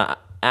 it's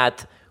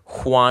at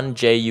Juan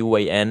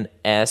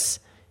JUANS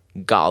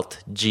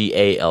Galt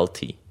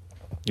GALT.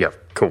 Yeah,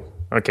 cool.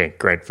 Okay,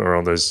 great for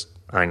all those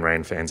Ayn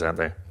Rand fans out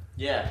there.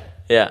 Yeah.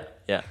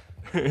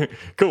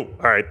 Cool.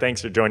 All right.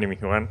 Thanks for joining me,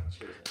 Juan.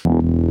 Cheers.